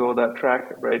 years ago, that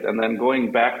track, right? And then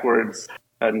going backwards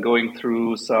and going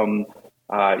through some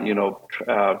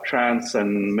trance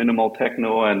and minimal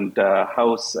techno and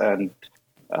house and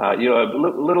a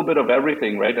little bit of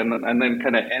everything, right? And then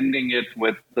kind of ending it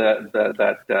with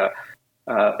that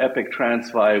epic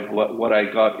trance vibe. What I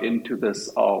got into this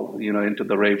all, into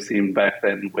the rave scene back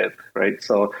then with, right?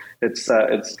 So it's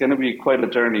going to be quite a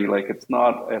journey. Like, it's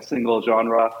not a single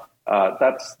genre.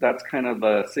 That's kind of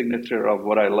the signature of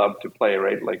what I love to play,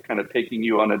 right? Like, kind of taking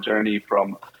you on a journey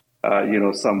from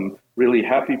some really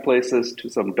happy places to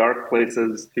some dark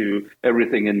places to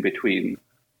everything in between.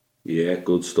 Yeah,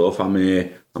 good stuff. I'm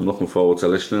looking forward to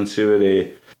listening to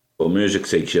it. But music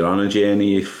takes you on a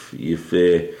journey. If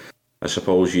I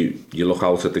suppose you look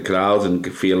out at the crowd and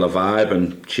feel the vibe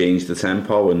and change the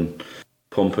tempo and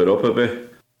pump it up a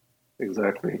bit.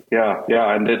 Exactly. Yeah,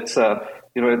 and it's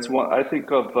it's one I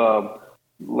think of.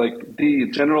 Like, the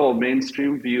general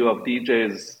mainstream view of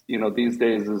DJs, these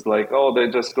days is like, oh, they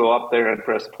just go up there and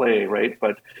press play, right?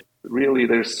 But really,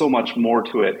 there's so much more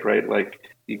to it, right? Like,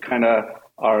 you kind of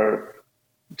are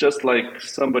just like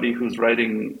somebody who's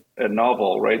writing a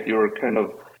novel, right? You're kind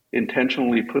of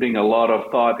intentionally putting a lot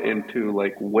of thought into,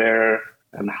 like, where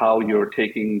and how you're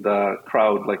taking the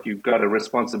crowd. Like, you've got a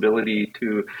responsibility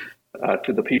to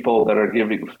the people that are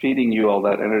feeding you all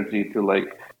that energy to,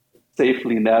 like,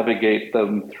 safely navigate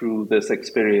them through this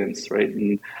experience, right?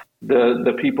 And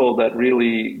the people that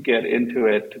really get into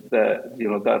it,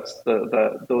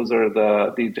 those are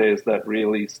the DJs that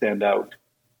really stand out.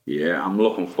 Yeah, I'm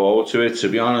looking forward to it. To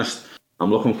be honest,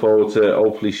 I'm looking forward to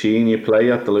hopefully seeing you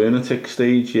play at the Lunatic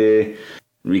stage.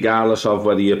 Regardless of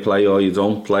whether you play or you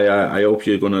don't play, I hope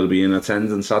you're going to be in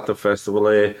attendance at the festival.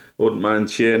 Wouldn't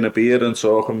mind sharing a beer and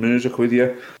talking music with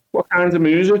you. What kind of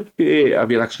music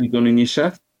have you actually done in your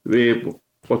set?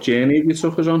 What journey have you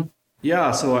took us on?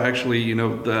 Yeah, so actually,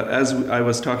 as I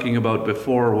was talking about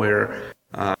before, where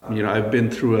I've been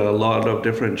through a lot of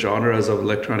different genres of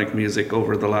electronic music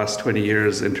over the last 20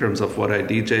 years in terms of what I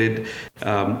DJ'd.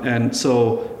 And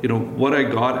so, what I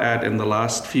got at in the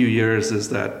last few years is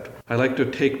that I like to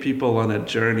take people on a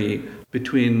journey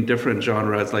between different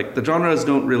genres. Like, the genres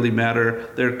don't really matter.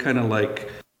 They're kind of like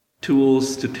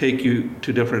tools to take you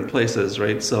to different places,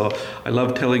 right? So I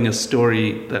love telling a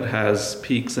story that has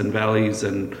peaks and valleys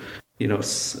and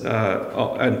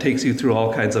and takes you through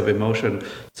all kinds of emotion.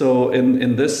 So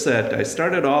in this set, I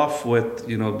started off with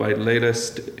my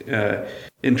latest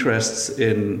interests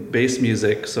in bass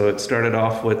music. So it started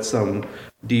off with some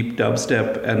deep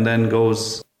dubstep, and then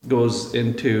goes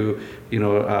into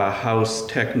house,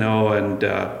 techno, and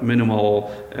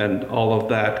minimal, and all of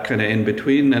that kind of in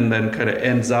between, and then kind of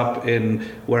ends up in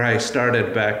where I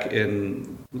started back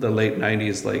in the late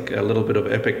 90s, like a little bit of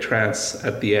epic trance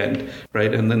at the end,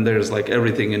 right? And then there's like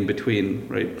everything in between,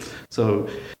 right? So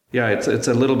yeah, it's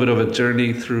a little bit of a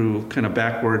journey through kind of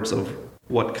backwards of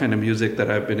what kind of music that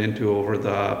I've been into over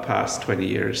the past 20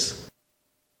 years.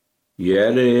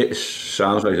 Yeah, it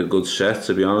sounds like a good set,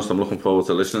 to be honest. I'm looking forward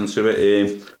to listening to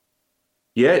it.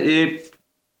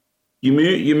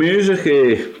 Your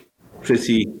music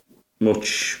pretty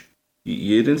much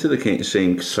you're into the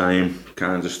same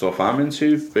kind of stuff I'm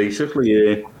into,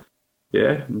 basically.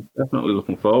 Yeah, I'm definitely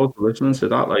looking forward to listening to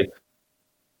that. Like,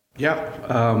 Yeah,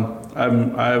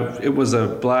 it was a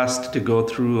blast to go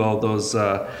through all those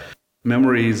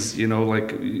memories.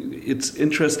 Like it's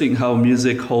interesting how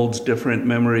music holds different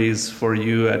memories for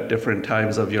you at different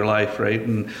times of your life, right?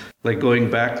 And like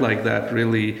going back like that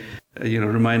really,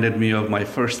 reminded me of my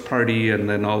first party and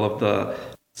then all of the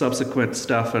subsequent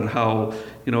stuff and how,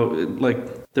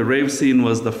 like the rave scene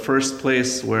was the first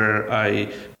place where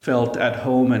I felt at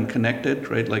home and connected,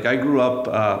 right? Like I grew up,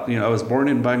 I was born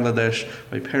in Bangladesh.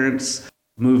 My parents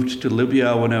moved to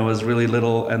Libya when I was really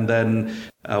little, and then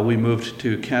we moved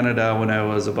to Canada when I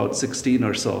was about 16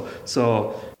 or so.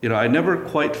 So, I never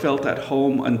quite felt at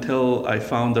home until I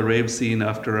found the rave scene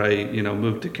after I,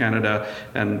 moved to Canada,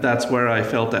 and that's where I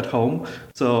felt at home.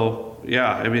 So,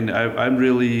 yeah, I mean, I'm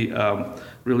really,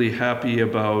 really happy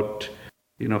about,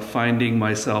 finding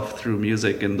myself through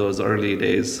music in those early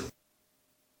days.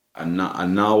 And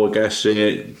now I guess,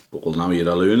 well, now you're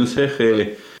a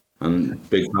lunatic. And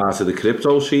big part of the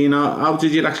crypto scene. How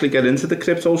did you actually get into the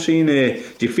crypto scene? Do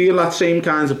you feel that same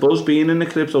kind of buzz being in the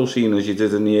crypto scene as you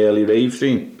did in the early rave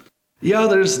scene? Yeah,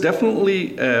 there's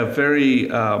definitely a very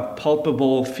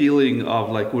palpable feeling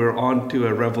of like we're on to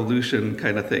a revolution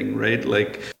kind of thing, right?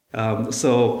 Like,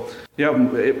 so yeah,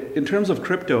 in terms of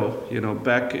crypto,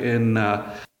 back in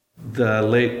the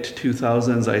late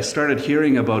 2000s, I started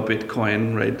hearing about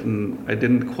Bitcoin, right? And I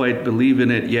didn't quite believe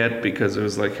in it yet because it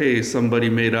was like, hey,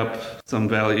 somebody made up some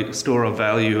store of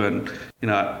value and,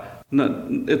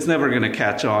 it's never going to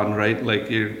catch on, right? Like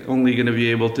you're only going to be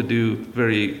able to do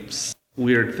very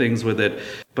weird things with it.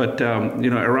 But,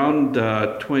 around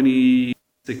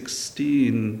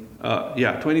 2016,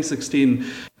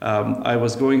 I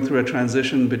was going through a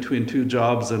transition between two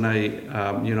jobs, and I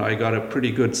got a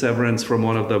pretty good severance from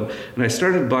one of them, and I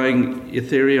started buying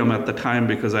Ethereum at the time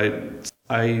because I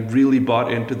really bought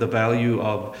into the value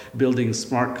of building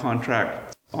smart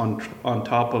contracts on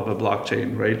top of a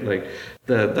blockchain, right? Like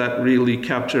that really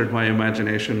captured my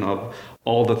imagination of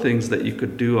all the things that you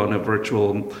could do on a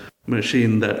virtual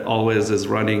machine that always is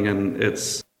running and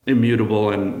it's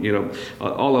immutable and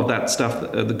all of that stuff,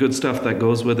 the good stuff that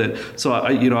goes with it. So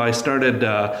I started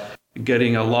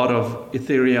getting a lot of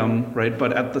Ethereum, right?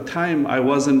 But at the time I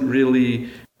wasn't really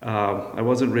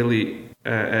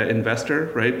an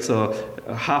investor, right? So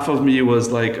half of me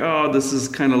was like, oh, this is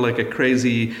kind of like a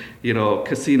crazy,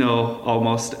 casino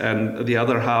almost, and the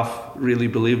other half really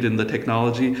believed in the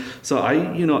technology. So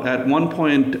at one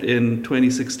point in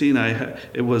 2016,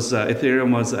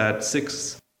 Ethereum was at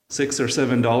 $6 or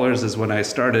 $7 is when I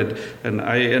started, and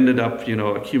I ended up,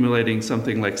 accumulating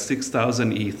something like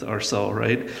 6,000 ETH or so,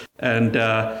 right? And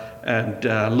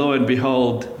lo and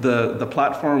behold, the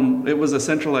platform, it was a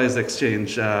centralized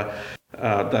exchange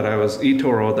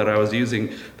eToro that I was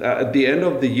using. At the end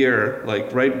of the year,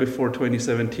 like right before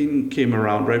 2017 came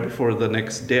around, right before the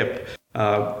next dip,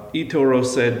 eToro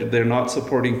said they're not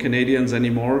supporting Canadians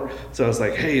anymore. So I was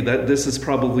like, hey, this is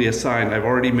probably a sign. I've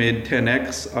already made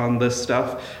 10x on this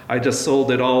stuff. I just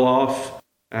sold it all off.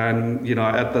 And,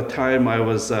 at the time I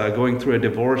was going through a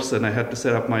divorce and I had to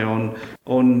set up my own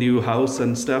new house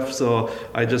and stuff. So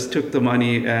I just took the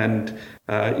money and,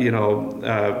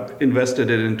 invested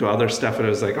it into other stuff. And I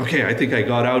was like, okay, I think I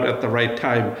got out at the right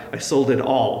time. I sold it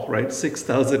all, right?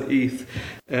 6,000 ETH.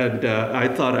 And I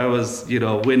thought I was,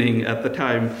 winning at the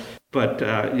time. But,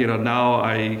 now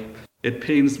it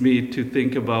pains me to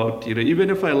think about,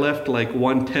 even if I left like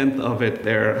 1/10 of it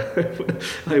there,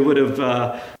 I would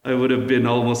have been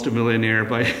almost a millionaire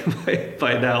by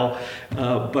now.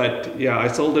 But yeah, I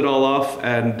sold it all off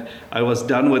and I was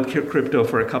done with crypto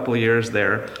for a couple of years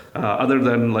there, other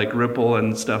than like Ripple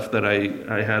and stuff that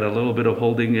I had a little bit of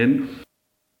holding in.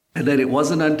 And then it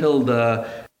wasn't until the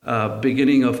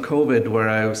beginning of COVID where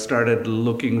I started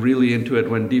looking really into it.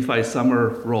 When DeFi summer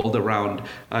rolled around,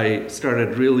 I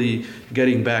started really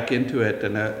getting back into it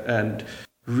and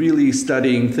really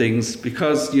studying things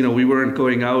because, we weren't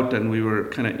going out and we were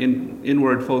kind of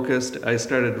inward focused. I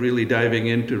started really diving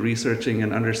into researching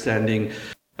and understanding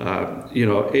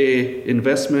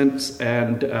investments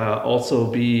and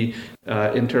also B,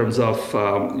 in terms of,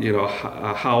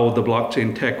 how the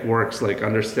blockchain tech works, like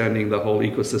understanding the whole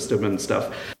ecosystem and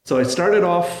stuff. So I started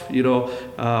off,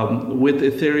 with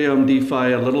Ethereum,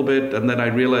 DeFi a little bit, and then I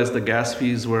realized the gas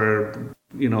fees were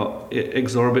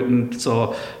exorbitant.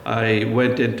 So I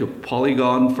went into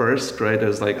Polygon first, right? I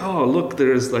was like, oh, look,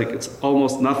 there's like, it's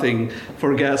almost nothing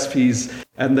for gas fees.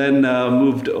 And then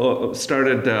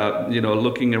started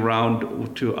looking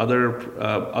around to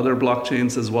other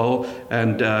blockchains as well.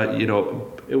 And,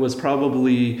 it was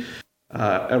probably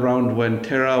around when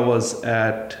Terra was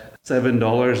at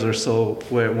 $7 or so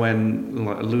when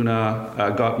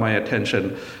Luna got my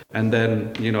attention. And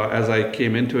then, as I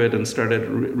came into it and started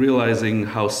realizing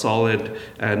how solid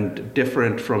and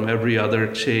different from every other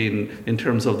chain in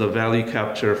terms of the value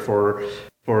capture for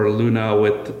Luna,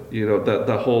 with,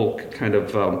 the whole kind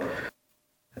of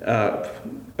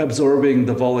absorbing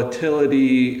the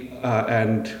volatility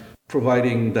and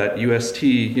providing that UST,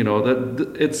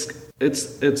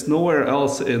 it's nowhere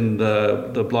else in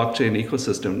the blockchain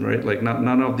ecosystem, right? Like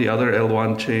none of the other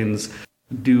L1 chains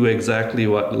do exactly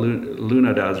what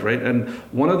Luna does, right? And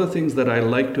one of the things that I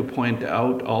like to point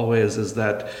out always is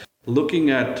that looking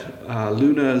at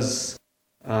Luna's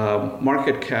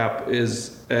market cap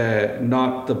is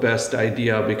not the best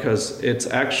idea, because it's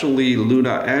actually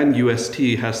Luna and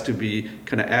UST has to be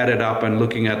kind of added up, and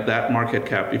looking at that market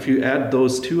cap. If you add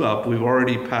those two up, we've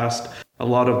already passed a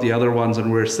lot of the other ones,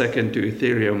 and we're second to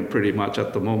Ethereum pretty much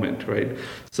at the moment, right?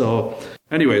 So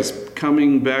anyways,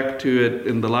 coming back to it,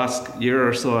 in the last year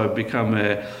or so, I've become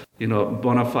a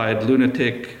bona fide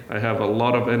lunatic. I have a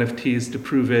lot of NFTs to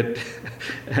prove it.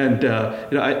 And,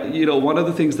 one of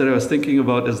the things that I was thinking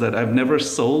about is that I've never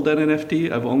sold an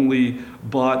NFT. I've only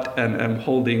bought and am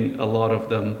holding a lot of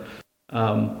them.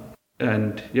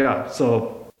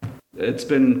 So it's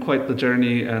been quite the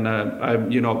journey. And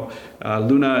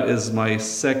Luna is my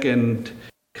second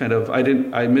kind of,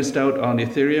 I missed out on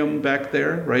Ethereum back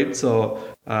there, right? So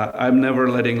I'm never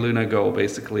letting Luna go,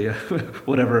 basically.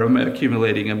 Whatever I'm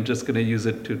accumulating, I'm just going to use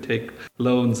it to take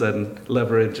loans and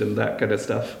leverage and that kind of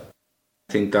stuff.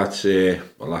 I think that's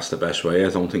that's the best way. I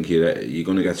don't think you're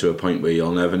going to get to a point where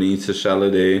you'll never need to sell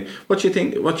it. What do you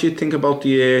think about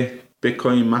the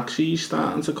Bitcoin maxis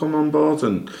starting to come on board?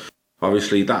 And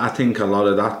obviously, that I think a lot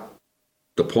of that,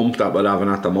 the pump that we're having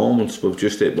at the moment, we've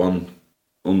just hit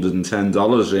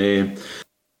 $110.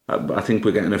 I think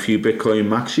we're getting a few Bitcoin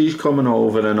maxis coming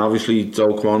over, and obviously Do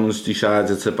Kwon's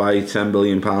decided to buy £10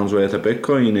 billion worth of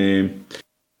Bitcoin.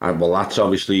 Well, that's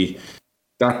obviously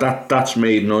that's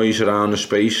made noise around the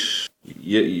space.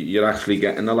 You're actually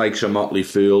getting the likes of Motley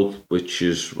Fool, which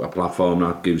is a platform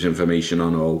that gives information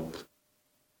on all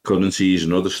currencies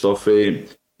and other stuff.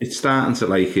 It's starting to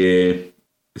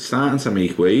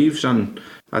make waves, and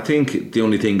I think the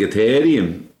only thing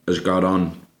Ethereum has got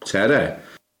on Terra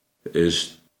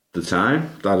is the time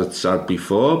that it's had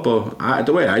before. But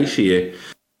the way I see it,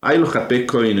 I look at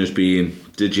Bitcoin as being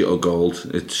digital gold.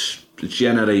 It's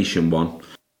generation 1.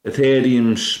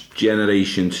 Ethereum's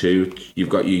generation 2. You've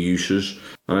got your users,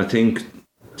 and I think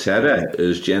Terra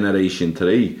is generation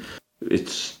 3.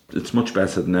 It's much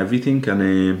better than everything,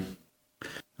 and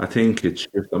I think it's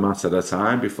just a matter of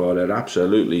time before it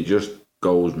absolutely just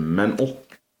goes mental.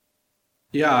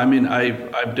 Yeah, I mean,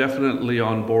 I'm definitely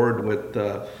on board with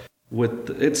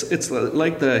it's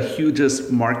like the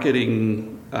hugest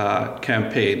marketing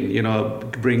campaign,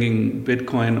 bringing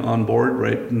Bitcoin on board,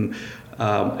 right?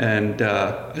 And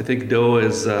I think Do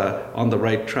is on the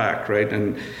right track, right?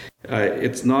 And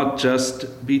it's not just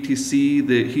BTC.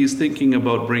 He's thinking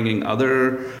about bringing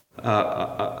other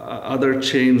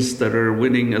chains that are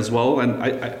winning as well. And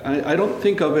I don't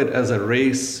think of it as a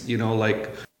race,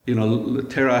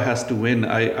 Terra has to win.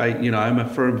 I'm a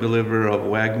firm believer of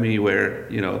WAGMI, where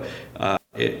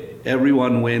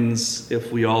everyone wins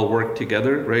if we all work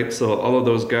together, right? So all of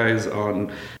those guys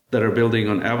that are building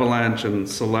on Avalanche and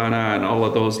Solana and all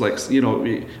of those,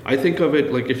 I think of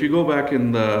it like if you go back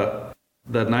in the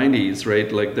 90s,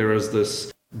 right? Like there was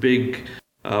this big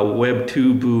Web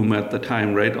 2 boom at the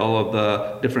time, right? All of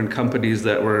the different companies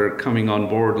that were coming on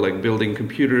board, like building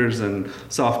computers and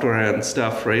software and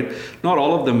stuff, right? Not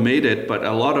all of them made it, but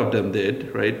a lot of them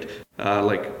did, right?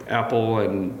 Like Apple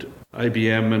and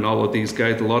IBM and all of these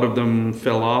guys, a lot of them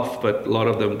fell off, but a lot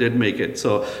of them did make it.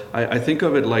 So I think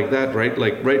of it like that, right?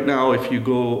 Like right now, if you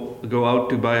go out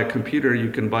to buy a computer, you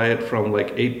can buy it from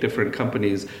like 8 different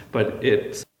companies, but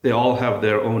they all have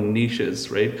their own niches,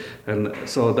 right? And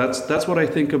so that's what I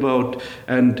think about.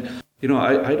 And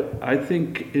I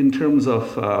think in terms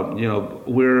of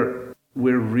we're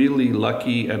really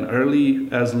lucky and early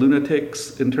as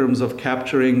lunatics in terms of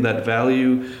capturing that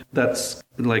value, that's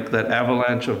like that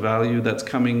avalanche of value that's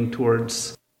coming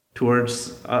towards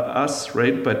us,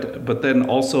 right? But then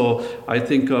also I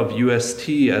think of UST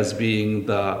as being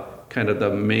the kind of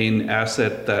the main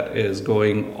asset that is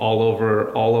going all over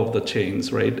all of the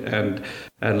chains, right? And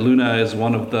Luna is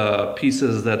one of the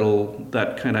pieces that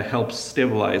kind of helps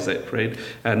stabilize it, right?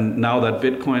 And now that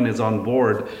Bitcoin is on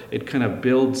board, it kind of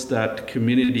builds that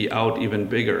community out even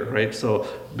bigger, right? So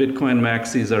Bitcoin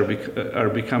maxis are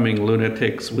becoming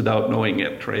lunatics without knowing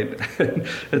it, right?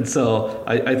 And so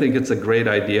I think it's a great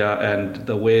idea, and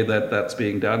the way that that's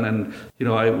being done. And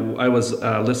I was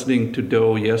listening to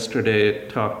Doe yesterday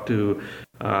talk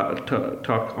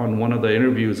on one of the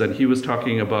interviews, and he was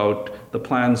talking about the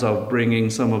plans of bringing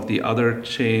some of the other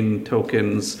chain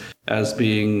tokens as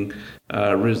being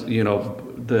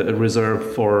the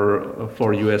reserve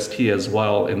for UST as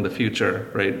well in the future,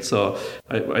 right? So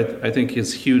I think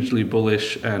he's hugely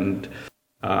bullish, and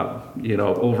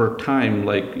over time,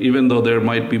 like, even though there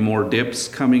might be more dips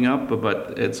coming up,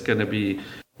 but it's going to be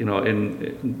in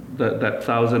that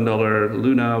 $1,000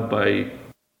 Luna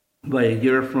by a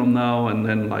year from now, and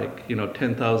then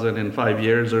 10,000 in 5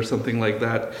 years or something like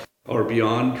that, or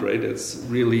beyond, right? It's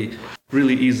really,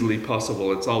 really easily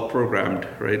possible. It's all programmed,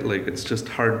 right? Like, it's just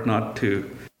hard not to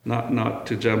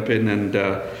jump in and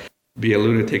be a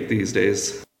lunatic these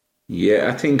days.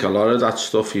 Yeah, I think a lot of that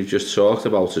stuff you've just talked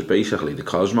about is basically the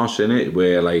cosmos in it,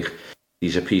 where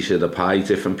these are pieces of the pie,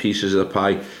 different pieces of the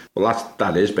pie. Well,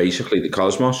 that is basically the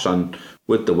cosmos, and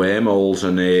with the wormholes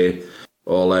and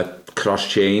all that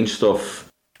cross-chain stuff,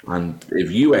 and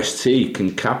if UST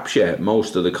can capture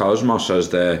most of the cosmos as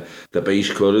the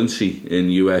base currency in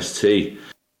UST,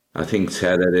 I think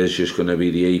Tether is just going to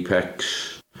be the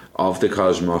apex of the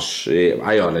cosmos.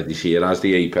 I already see it as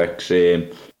the apex,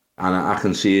 and I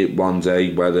can see it one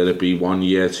day, whether it be 1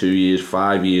 year, 2 years,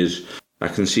 5 years, I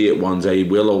can see it one day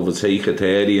will overtake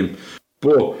Ethereum.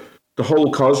 But the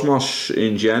whole cosmos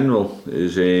in general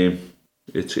is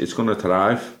it's going to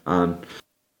thrive, and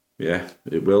yeah,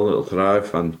 it'll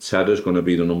thrive, and Tether's going to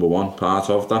be the number one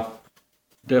part of that.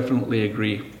 Definitely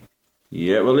agree.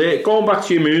 Yeah, well, going back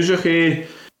to your music,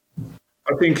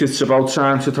 I think it's about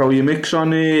time to throw your mix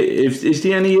on. Is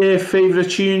there any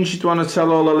favourite tunes you'd want to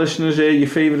tell all the listeners your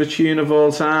favourite tune of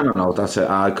all time? I know that's a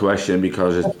hard question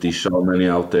because there's so many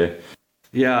out there.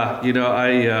 Yeah,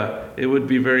 it would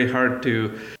be very hard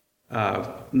to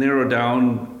narrow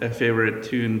down a favourite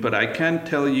tune, but I can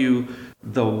tell you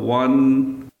the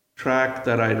one track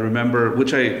that I remember,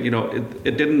 which it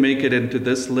didn't make it into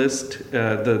this list,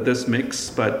 this mix,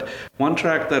 but one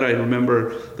track that I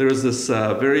remember, there was this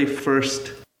very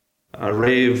first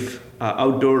rave,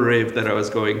 outdoor rave that I was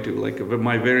going to, like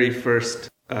my very first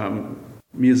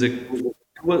music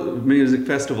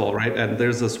festival, right? And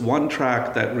there's this one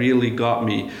track that really got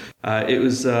me. It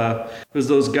was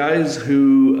those guys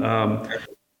who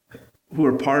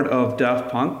were part of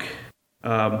Daft Punk.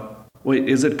 Wait,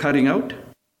 is it cutting out?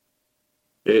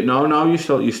 No, you're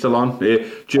still on.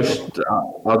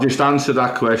 I'll just answer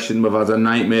that question. We've had a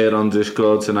nightmare on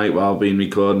Discord tonight while being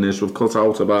recording this. We've cut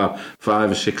out about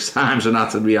 5 or 6 times and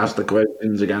had to re-ask the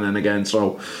questions again and again.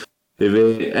 So if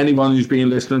anyone who's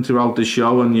been listening throughout the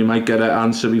show, and you might get an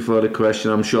answer before the question,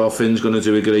 I'm sure Finn's going to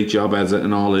do a great job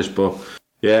editing all this. But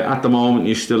yeah, at the moment,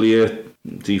 you're still here,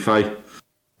 DeFi.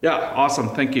 Yeah, awesome.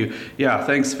 Thank you. Yeah,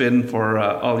 thanks, Finn, for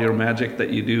all your magic that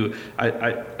you do.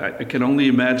 I can only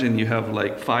imagine you have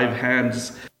 5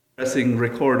 hands pressing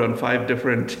record on 5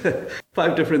 different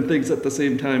things at the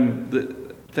same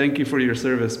time. Thank you for your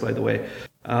service, by the way.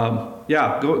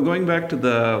 Going back to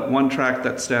the one track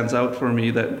that stands out for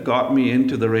me that got me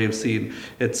into the rave scene,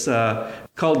 it's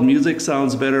called Music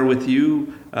Sounds Better With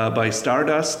You by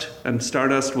Stardust. And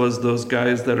Stardust was those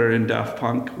guys that are in Daft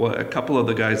Punk, a couple of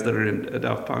the guys that are in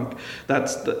Daft Punk.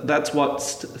 That's what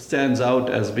stands out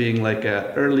as being like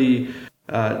a early,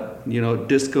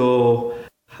 disco,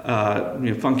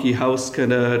 funky house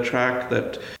kind of track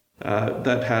that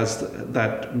has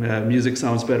that Music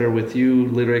Sounds Better With You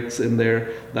lyrics in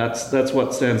there. That's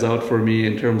what stands out for me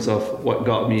in terms of what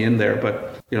got me in there.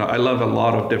 But I love a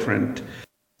lot of different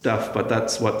stuff, but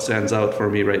that's what stands out for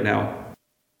me right now.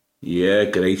 Yeah,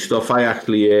 great stuff. I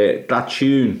actually that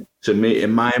tune, to me,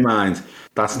 in my mind,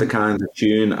 that's the kind of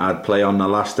tune I'd play on the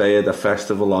last day of the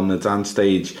festival on the dance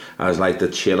stage as like the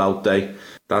chill out day.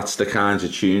 That's the kinds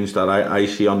of tunes that I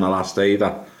see on the last day.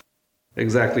 That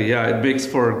exactly, yeah. It makes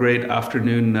for a great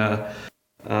afternoon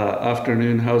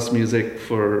house music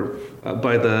for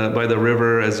by the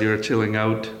river as you're chilling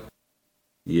out.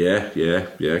 Yeah,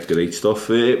 great stuff.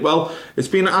 Well, it's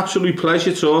been an absolute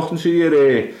pleasure talking to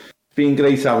you. It's been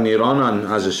great having you on, and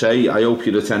as I say, I hope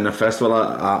you attend the festival.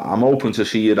 I'm open to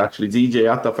see you actually DJ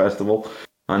at the festival,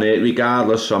 and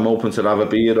regardless, I'm open to have a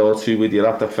beer or two with you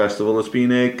at the festival. It's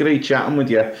been great chatting with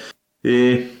you.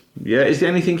 Yeah, is there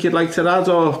anything you'd like to add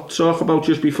or talk about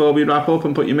just before we wrap up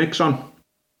and put your mix on?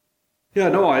 Yeah,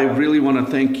 no, I really want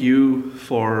to thank you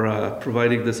for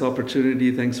providing this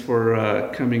opportunity. Thanks for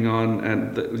coming on.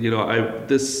 And,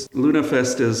 this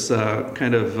LunaFest is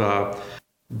kind of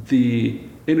the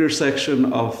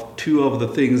intersection of two of the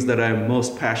things that I'm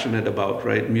most passionate about,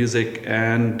 right? Music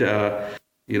and,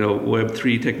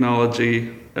 Web3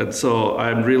 technology. And so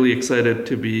I'm really excited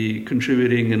to be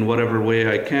contributing in whatever way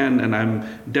I can. And I'm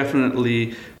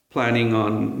definitely planning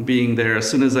on being there. As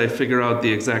soon as I figure out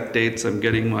the exact dates, I'm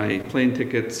getting my plane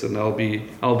tickets and I'll be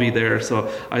there. So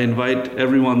I invite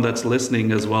everyone that's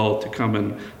listening as well to come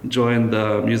and join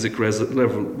the music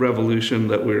revolution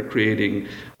that we're creating,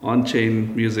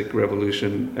 on-chain music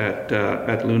revolution at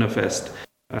LunaFest.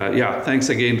 Thanks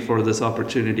again for this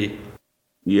opportunity.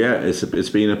 Yeah, it's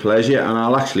been a pleasure, and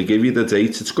I'll actually give you the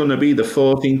dates. It's going to be the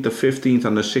 14th, the 15th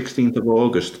and the 16th of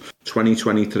August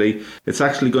 2023. It's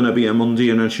actually going to be a Monday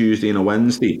and a Tuesday and a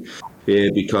Wednesday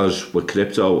because we're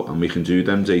crypto and we can do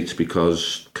them dates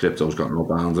because crypto's got no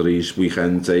boundaries.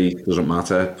 Weekend day, doesn't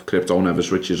matter. Crypto never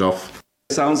switches off.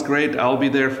 Sounds great. I'll be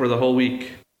there for the whole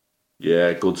week.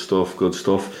 Yeah, good stuff.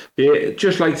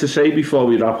 Just like to say before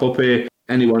we wrap up here,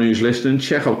 anyone who's listening,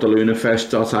 check out the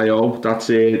lunafest.io. That's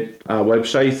our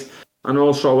website. And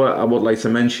also, I would like to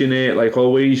mention it, like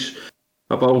always,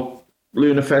 about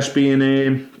LunaFest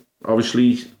being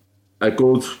obviously a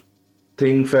good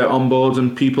thing for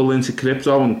onboarding people into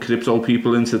crypto and crypto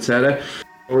people into Terra.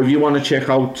 So if you want to check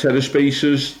out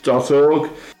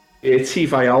terraspaces.org,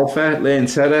 DeFi Alpha, Learn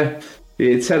Terra,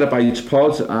 Terabytes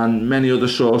Pod, and many other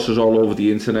sources all over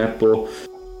the internet. But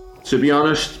to be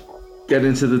honest, get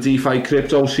into the DeFi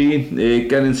crypto scene,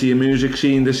 get into your music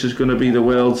scene. This is going to be the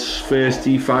world's first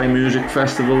DeFi music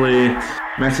festival,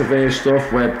 metaverse stuff,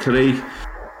 Web3.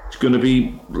 It's going to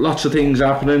be lots of things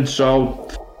happening, so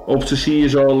hope to see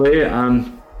you all there.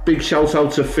 And big shout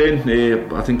out to Finn.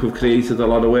 I think we've created a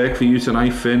lot of work for you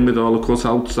tonight, Finn, with all the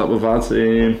cutouts that we've had.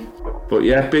 But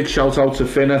yeah, big shout out to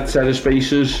Finn at Terra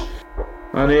Spaces.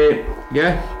 And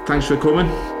thanks for coming.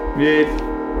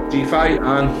 DeFi,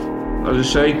 and as I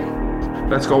say,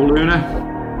 let's go, Luna.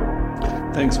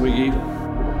 Thanks, Wiggy.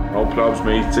 No probs,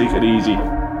 mate. Take it easy.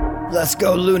 Let's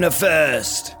go,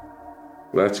 LunaFest.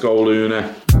 Let's go,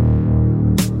 Luna.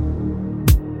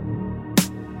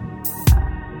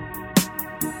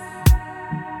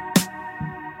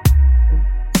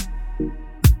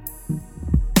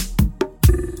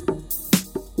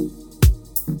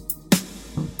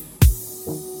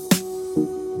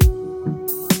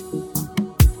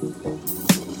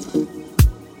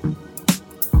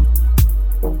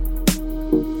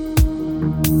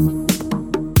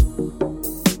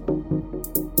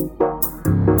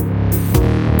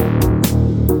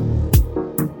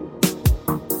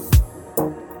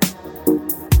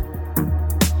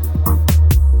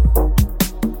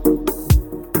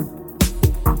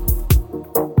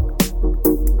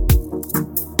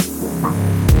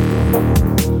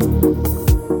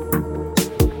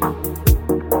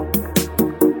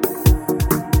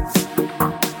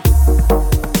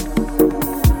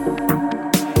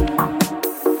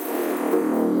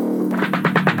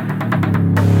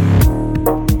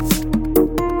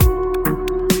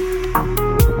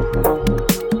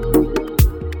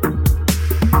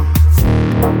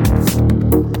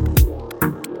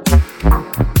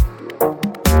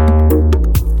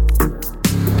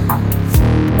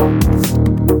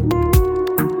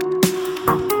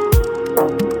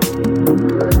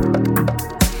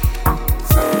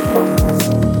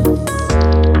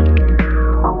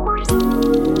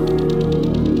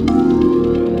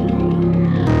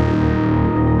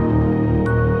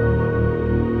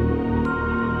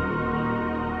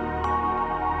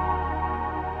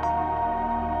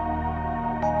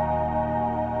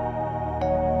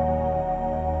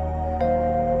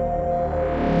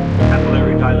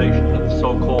 dilation of the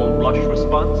so-called blush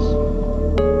response,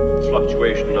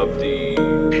 fluctuation of the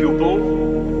pupil,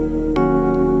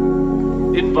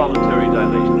 involuntary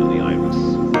dilation of the iris.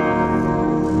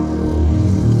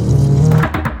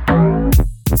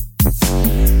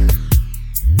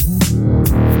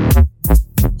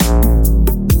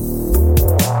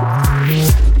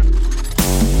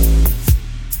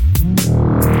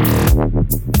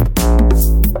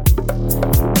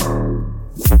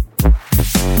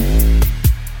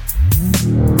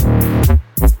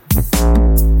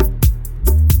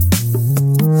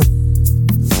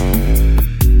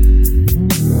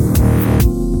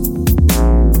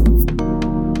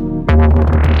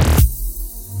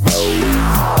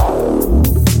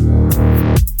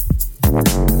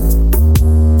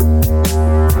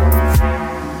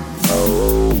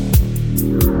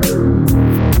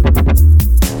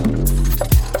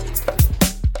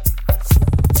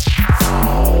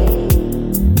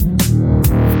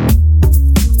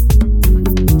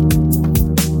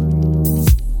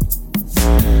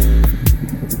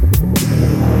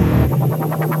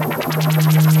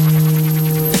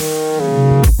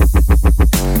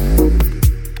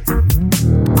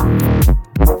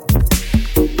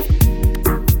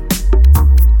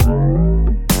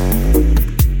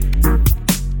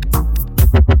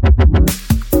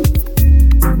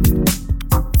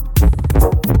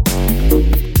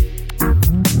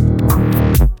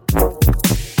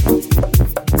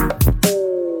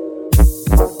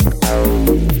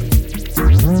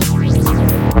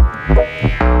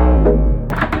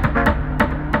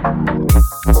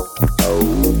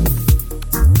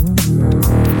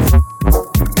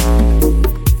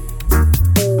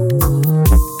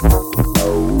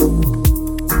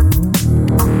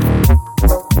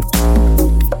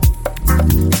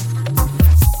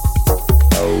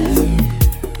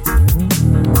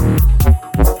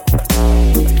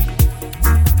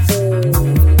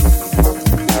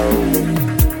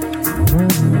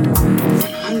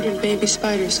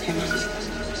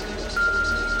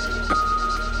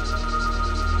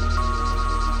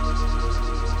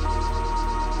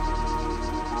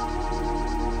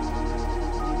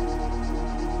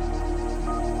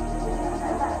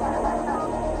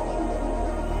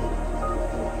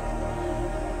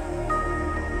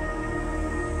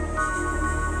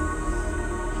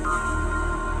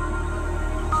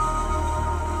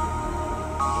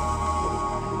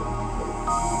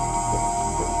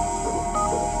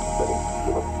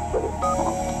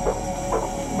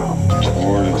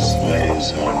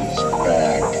 was on his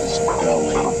back, his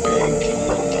belly baking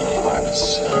in the hot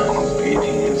sun,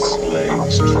 beating his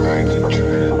legs, trying to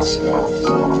turn itself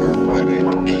over, but it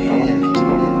can't.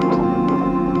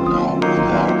 Not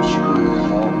without your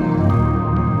help.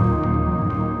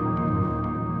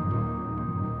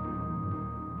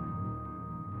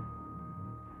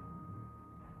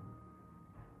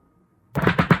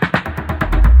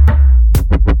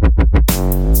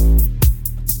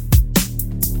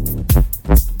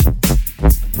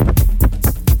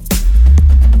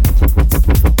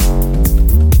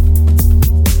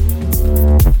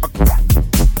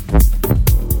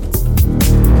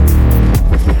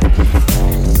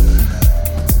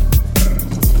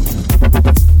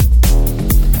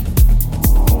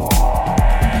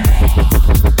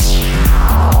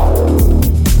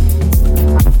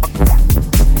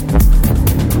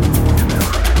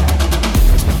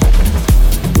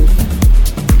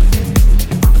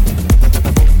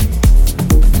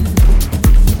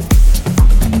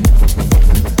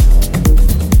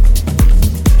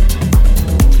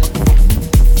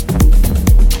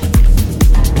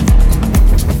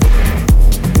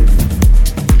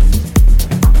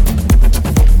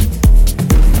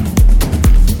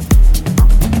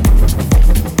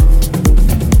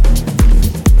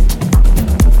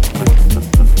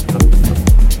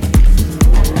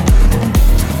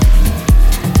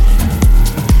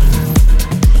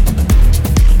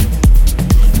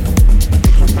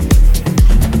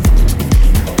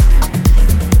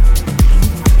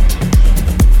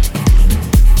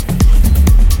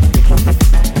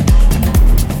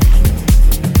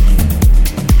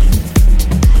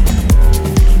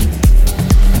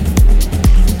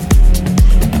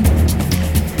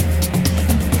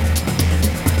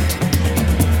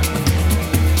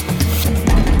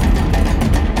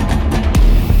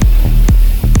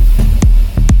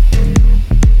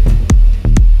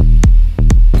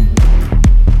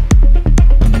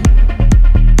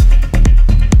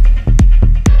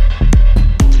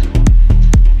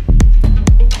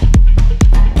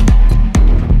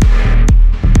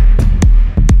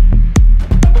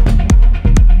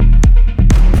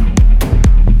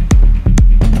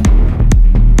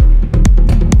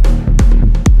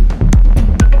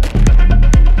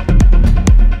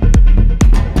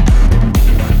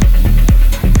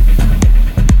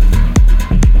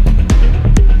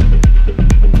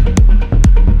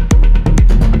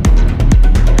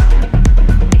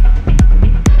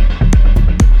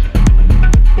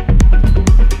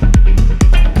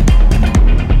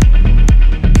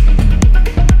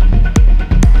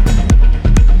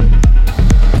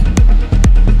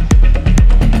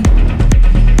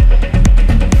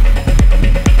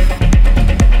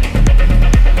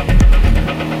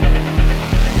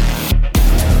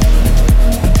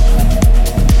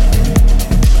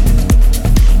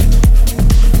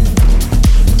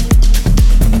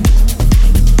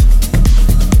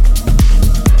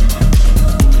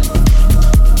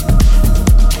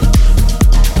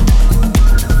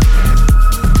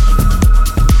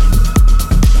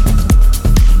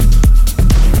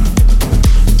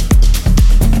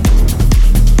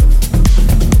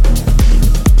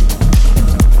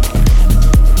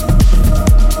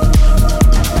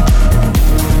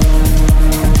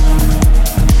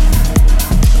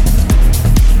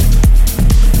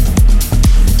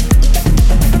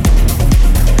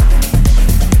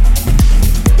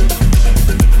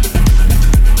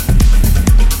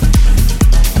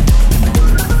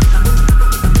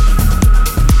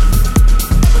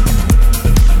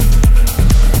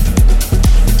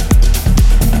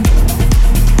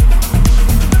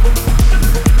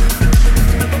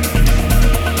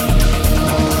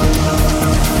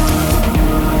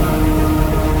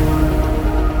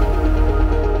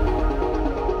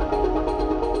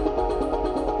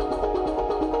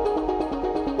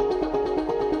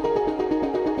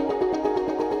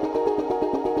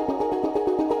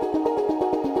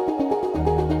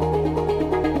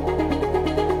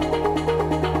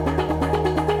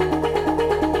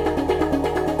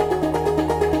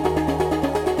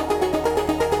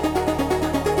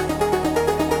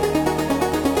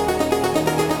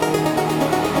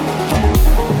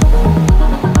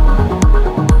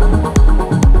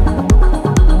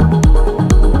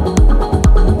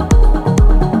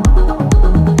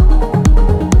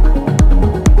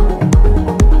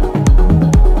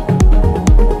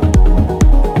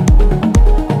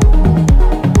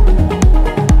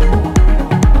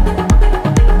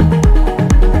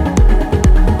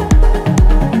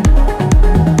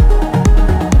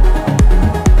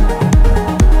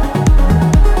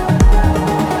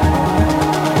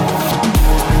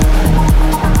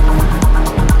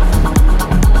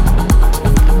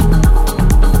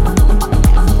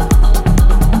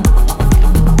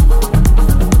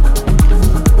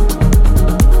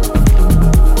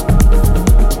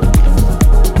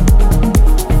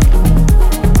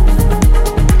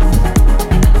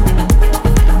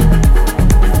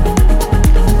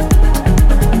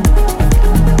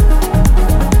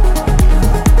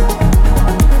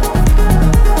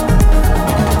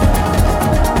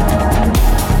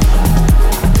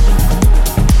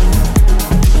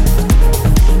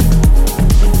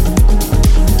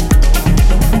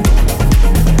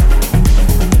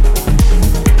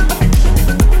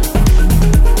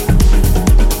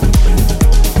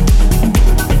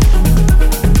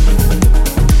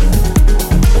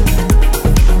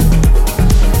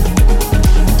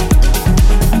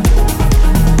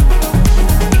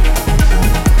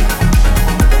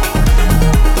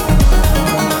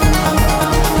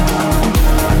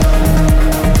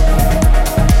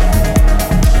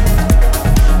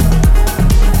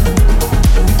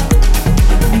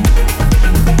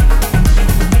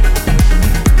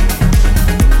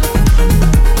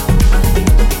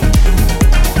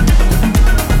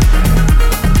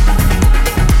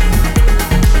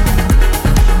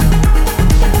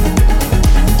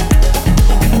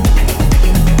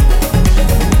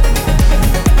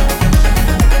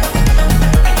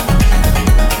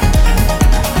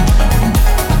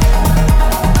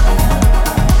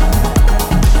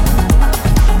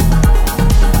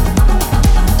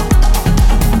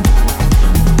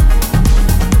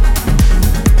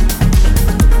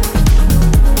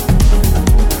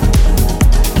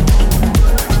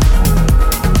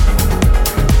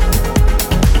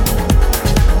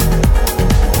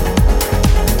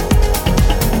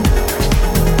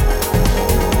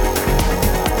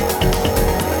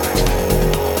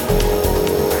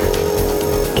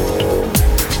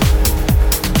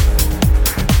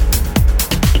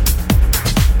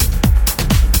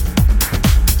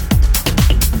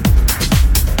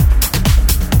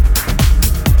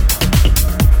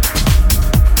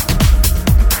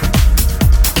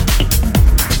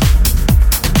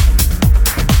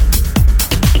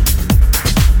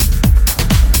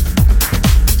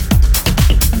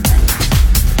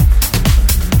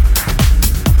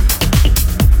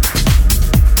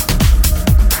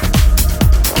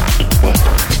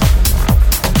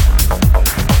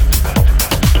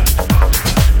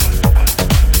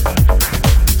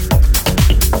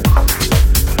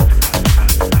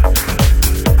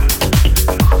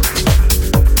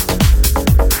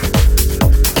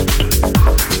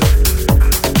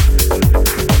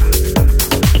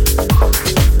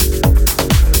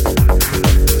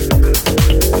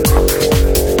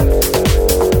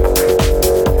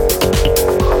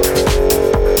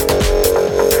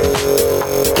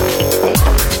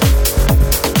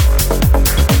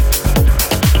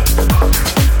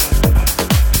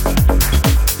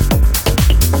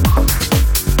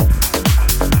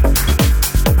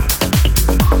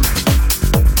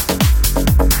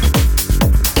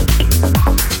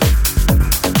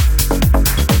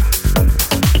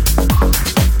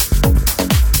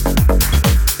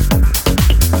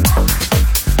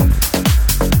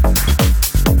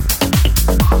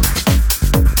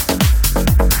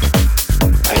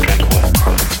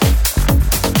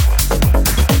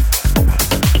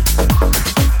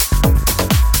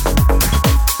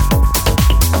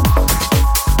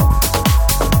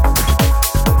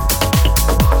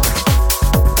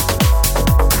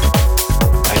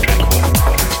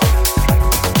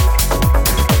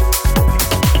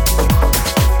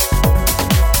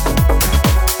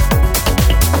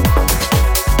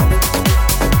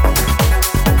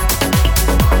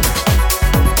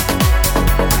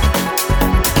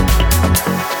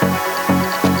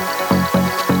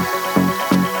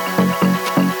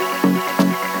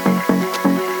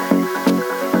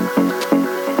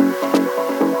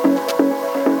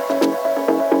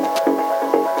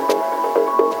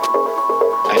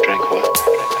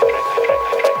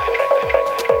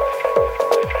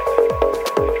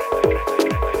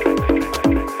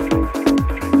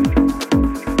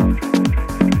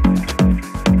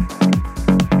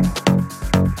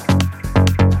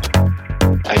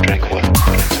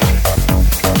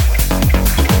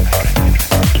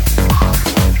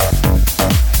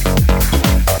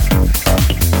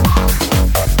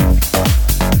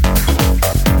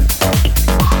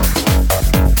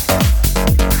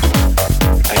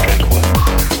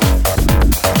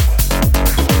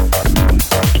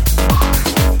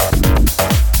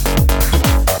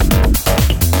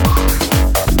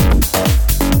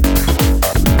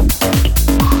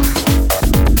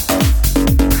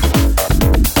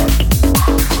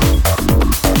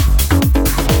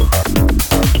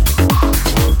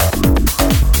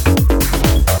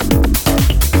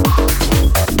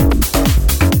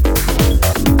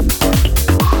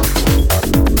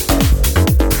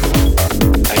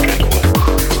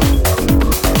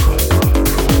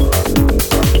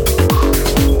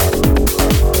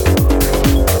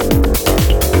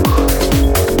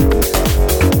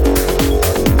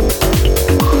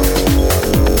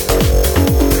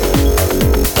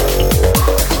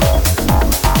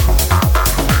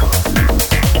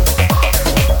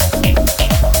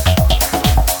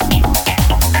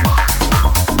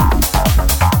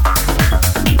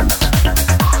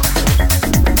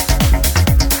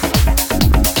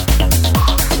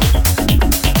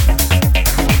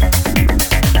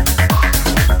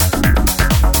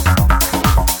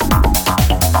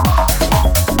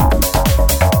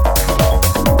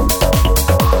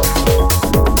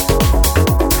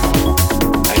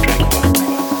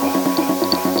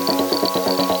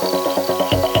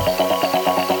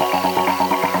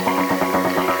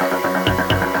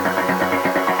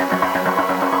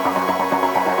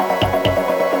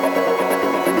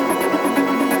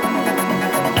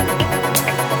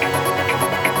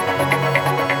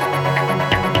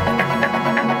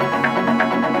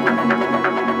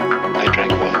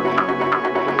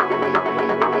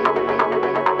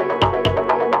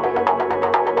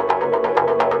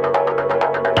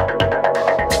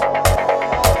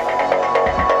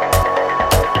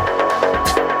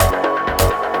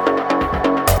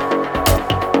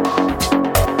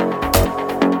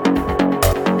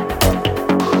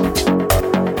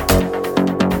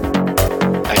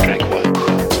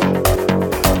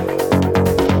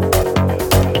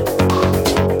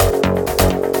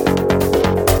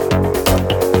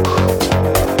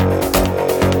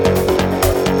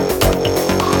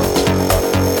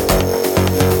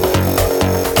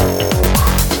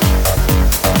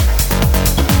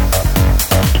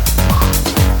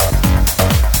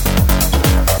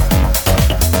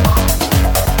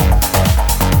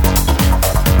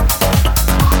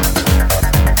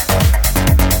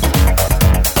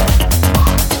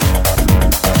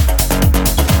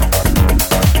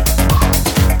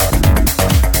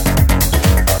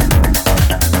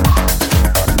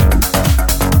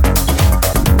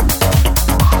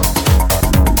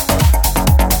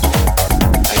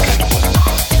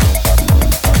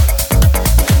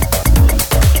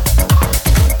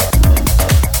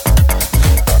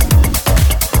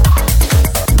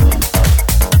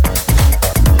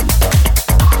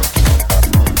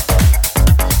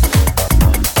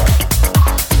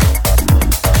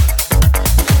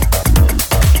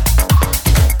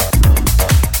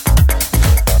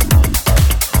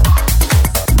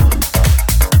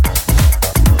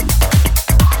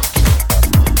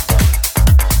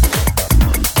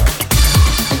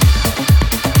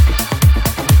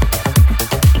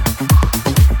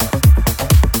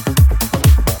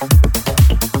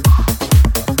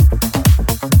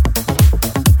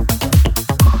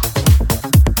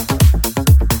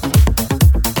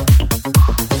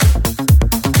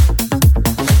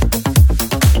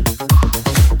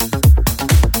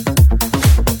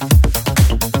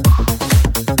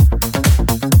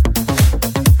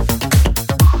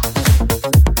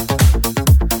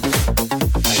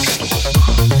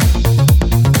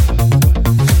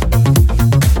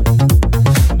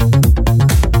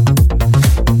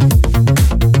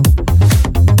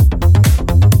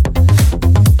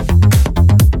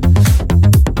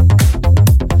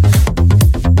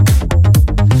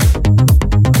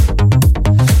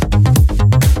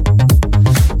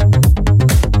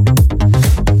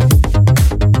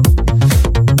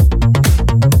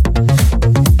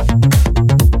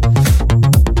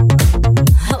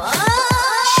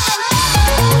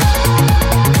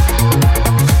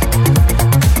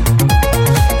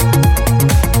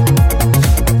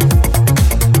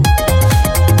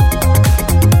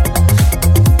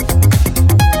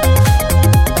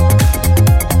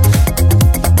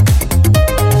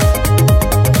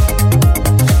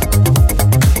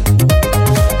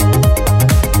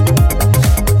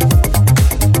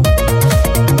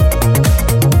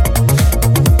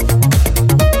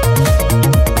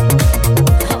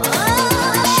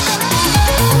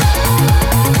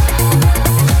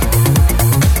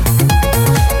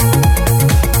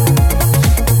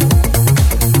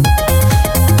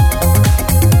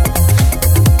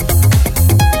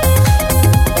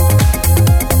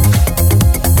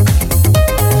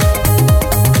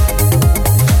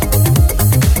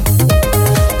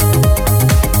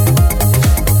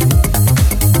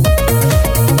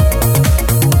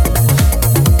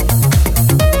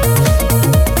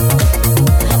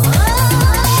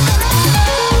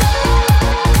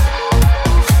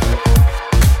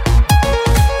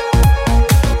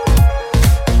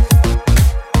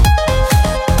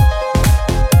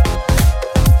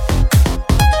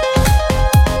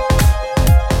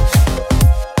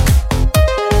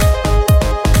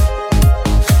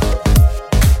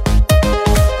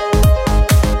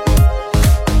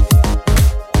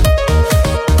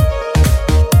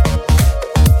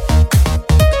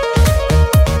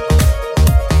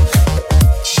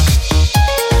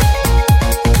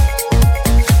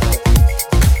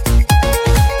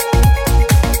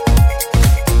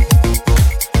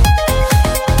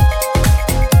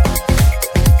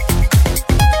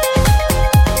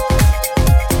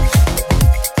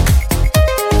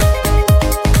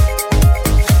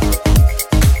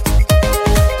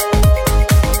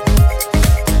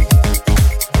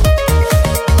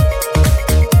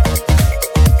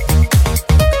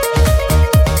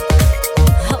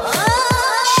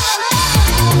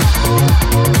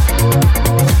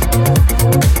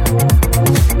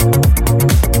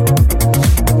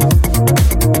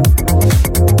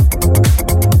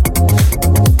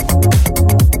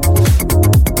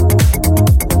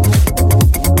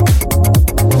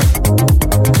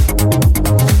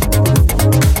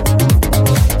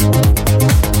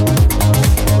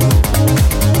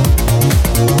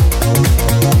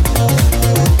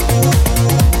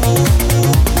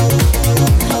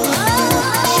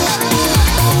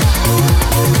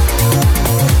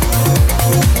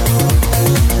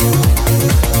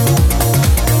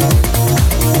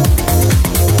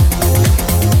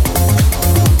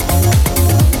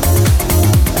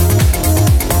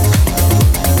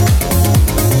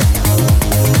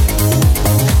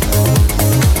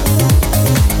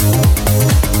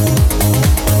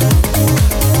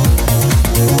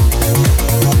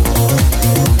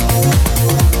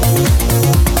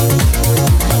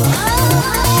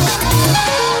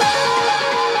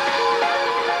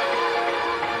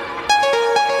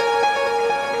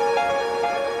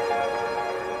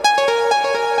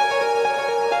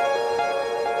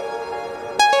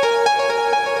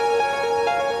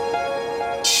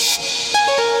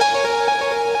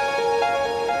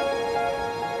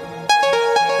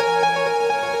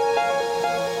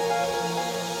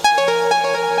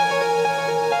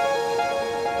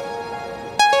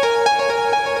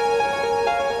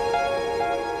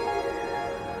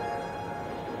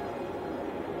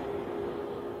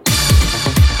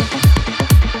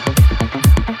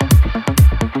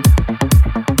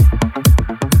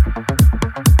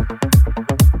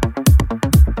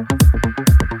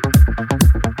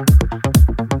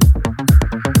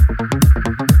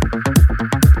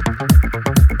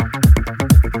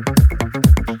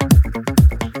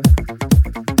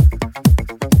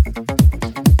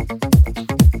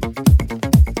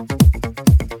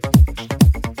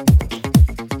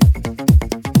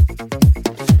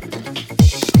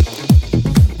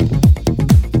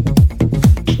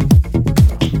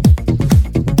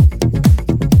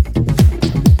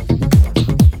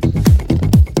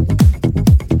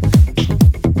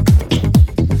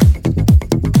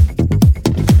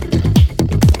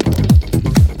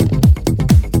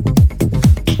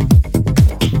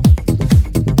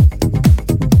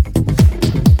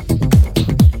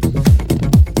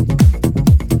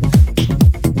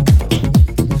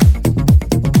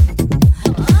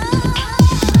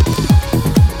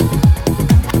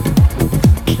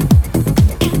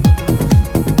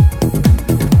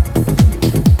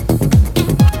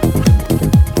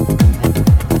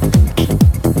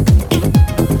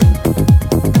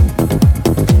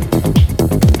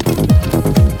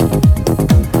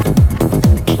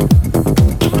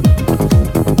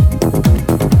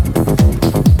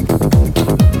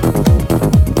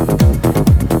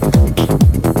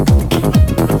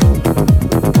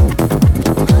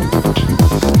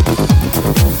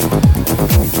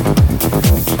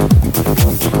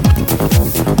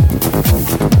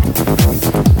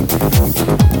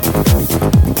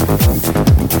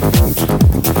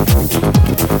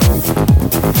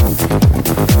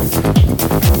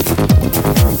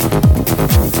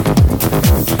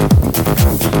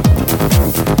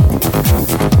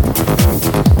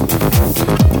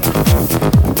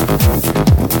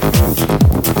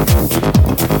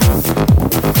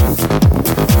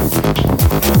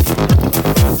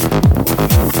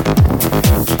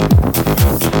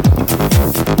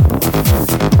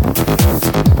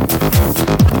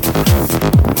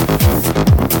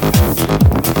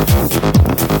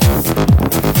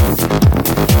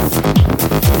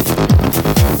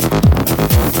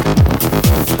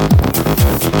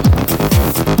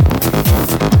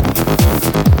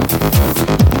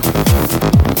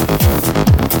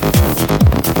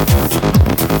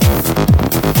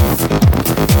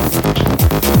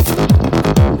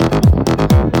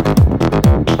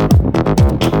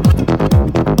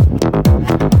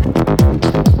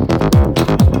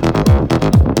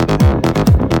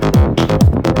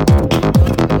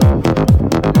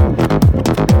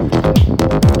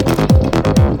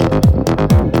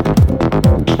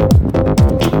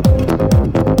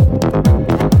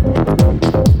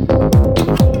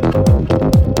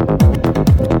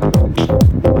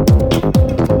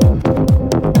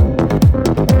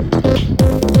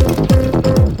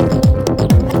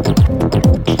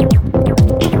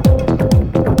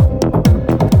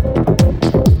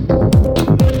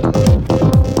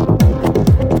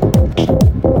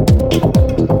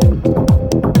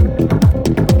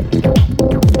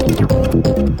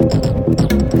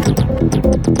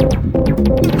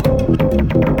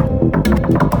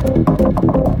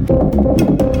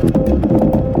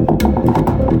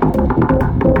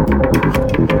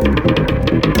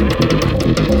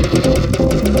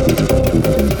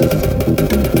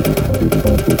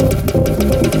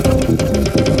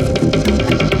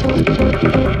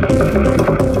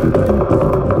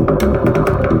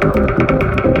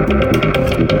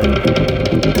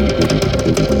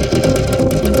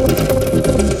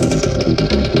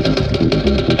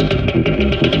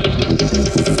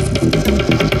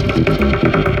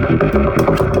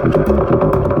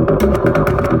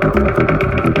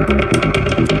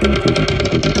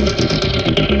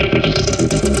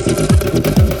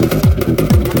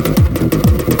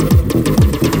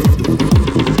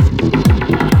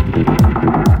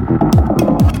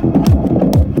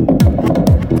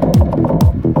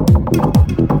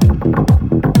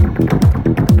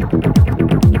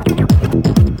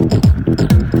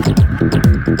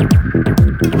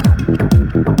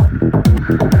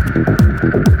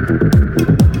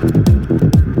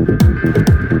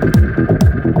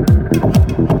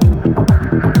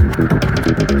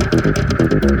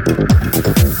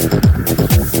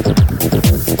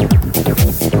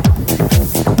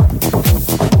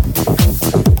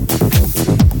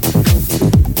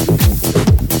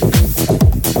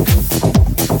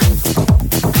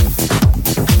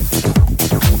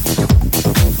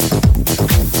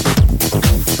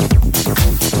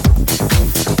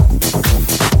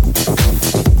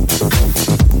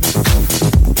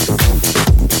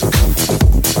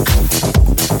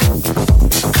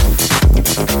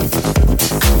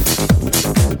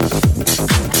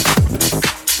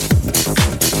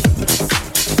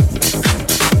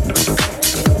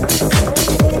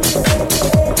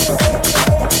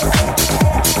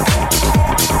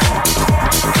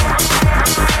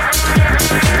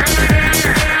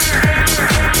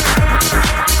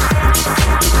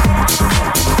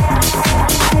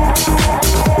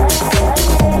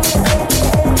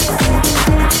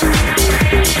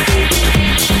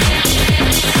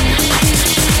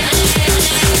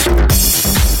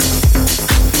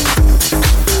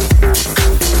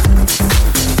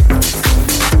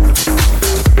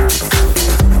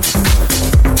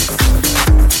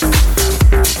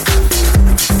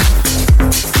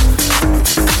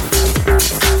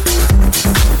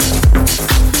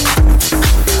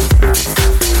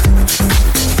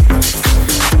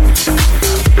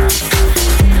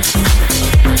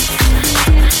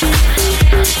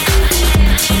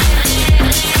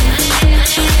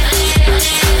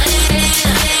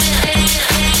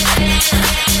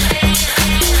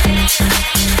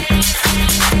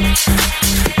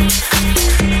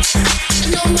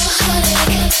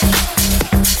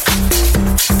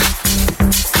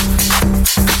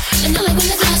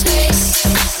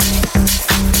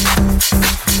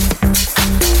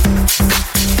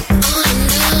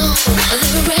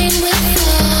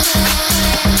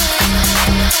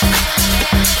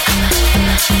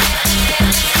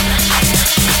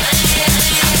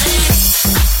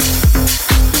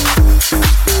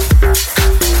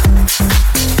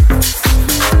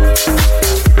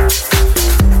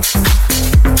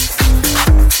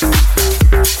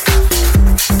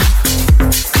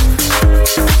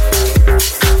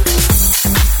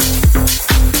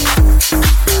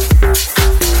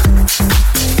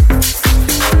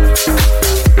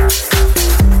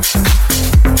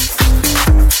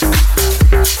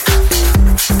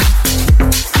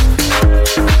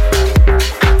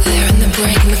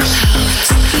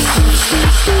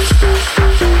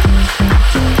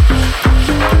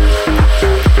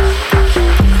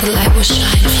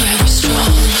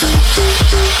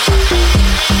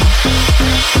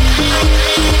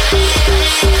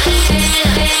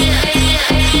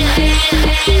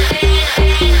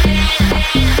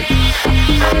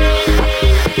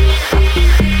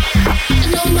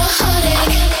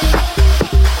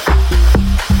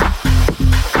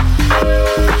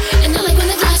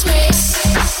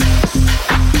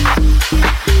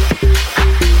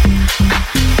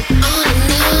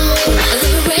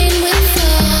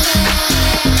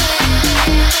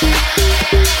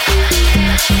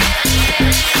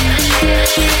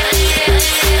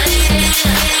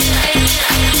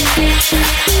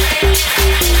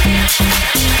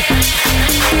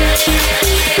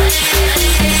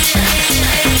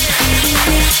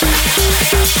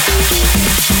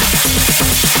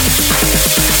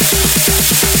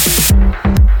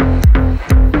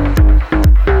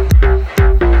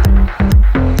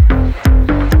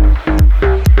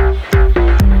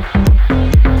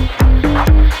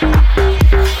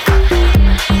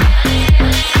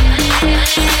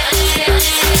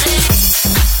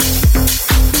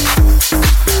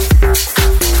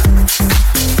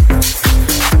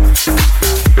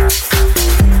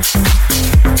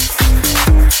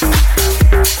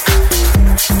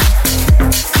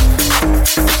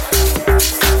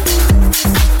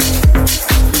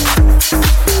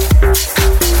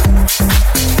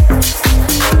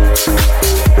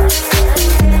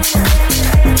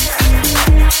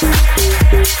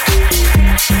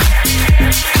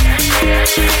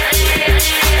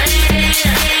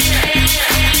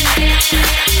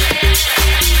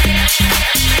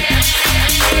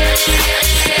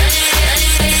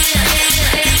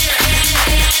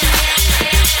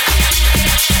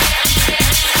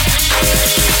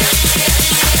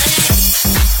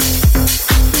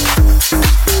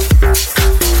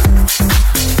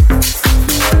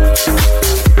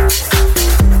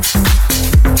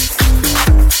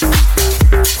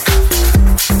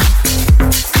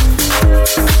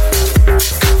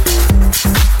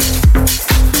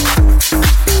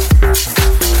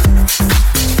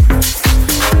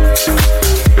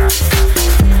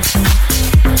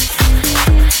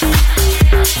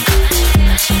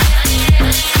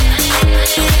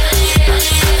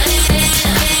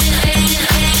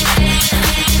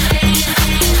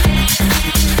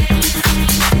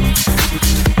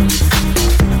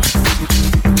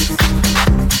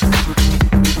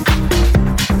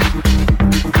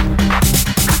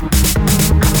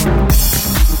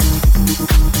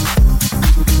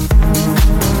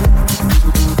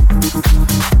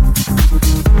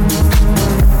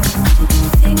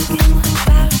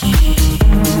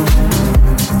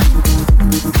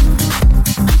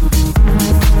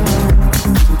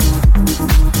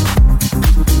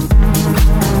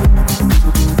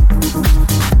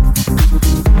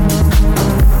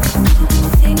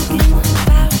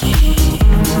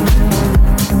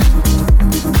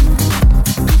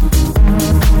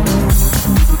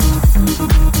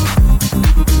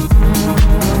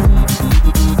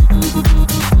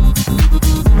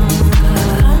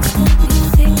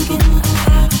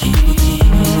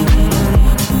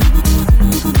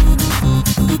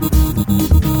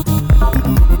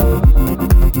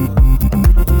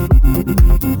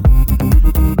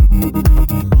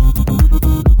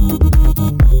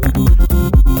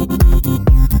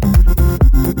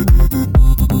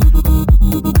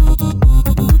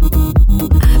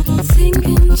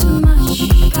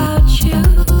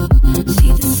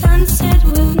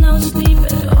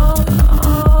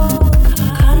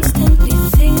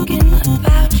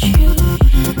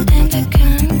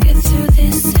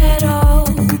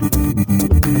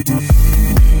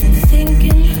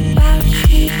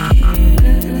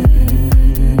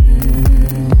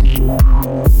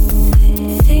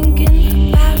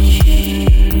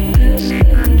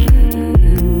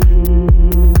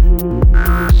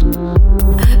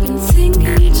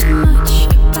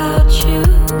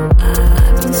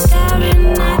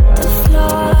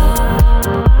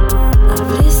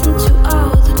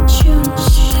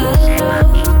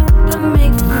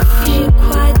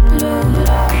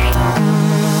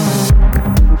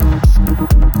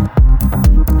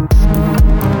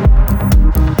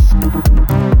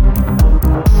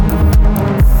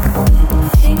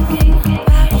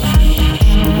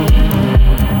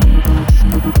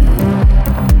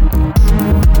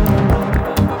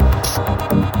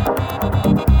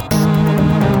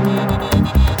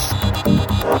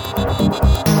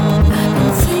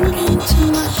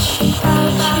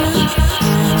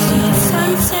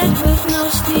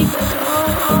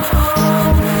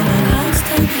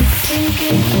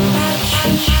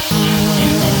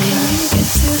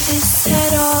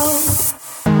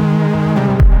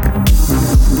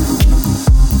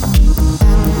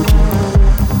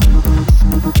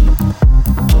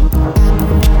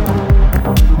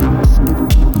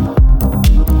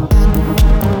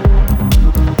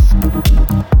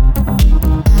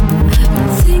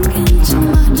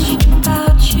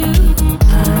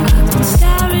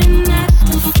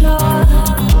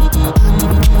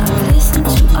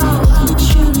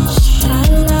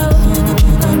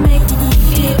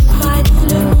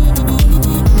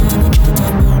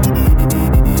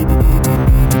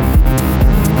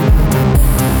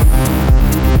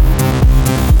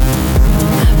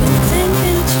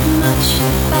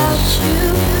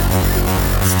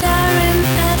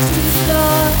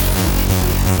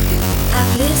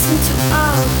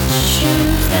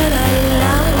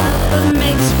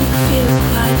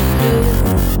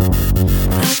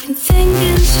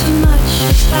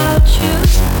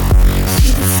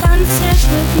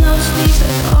 with no sleep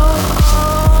at all.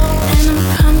 And I'm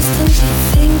constantly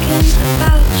thinking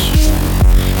about you,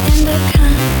 and I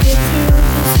can't get through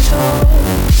this at all.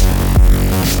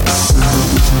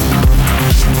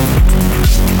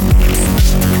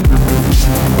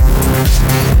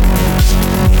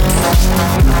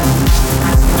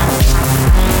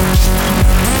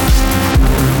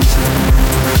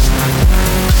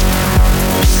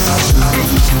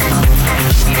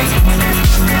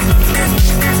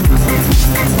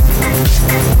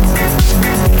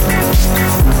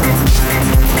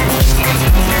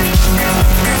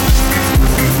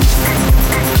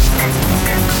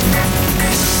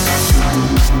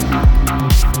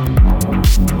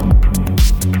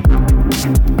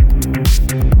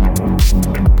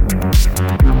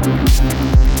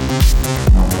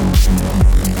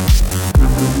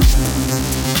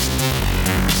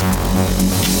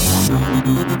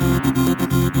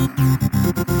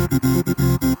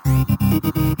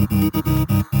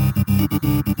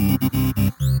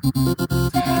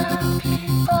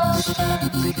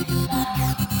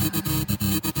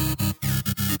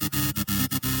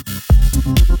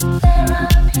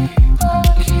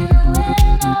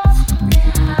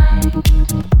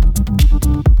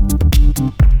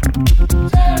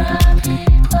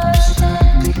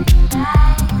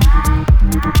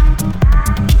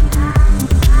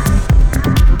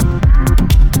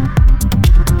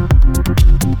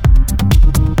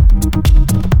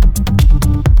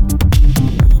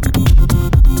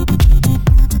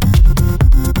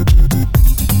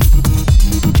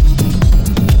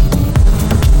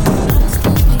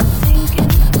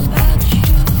 Thinking about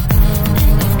you.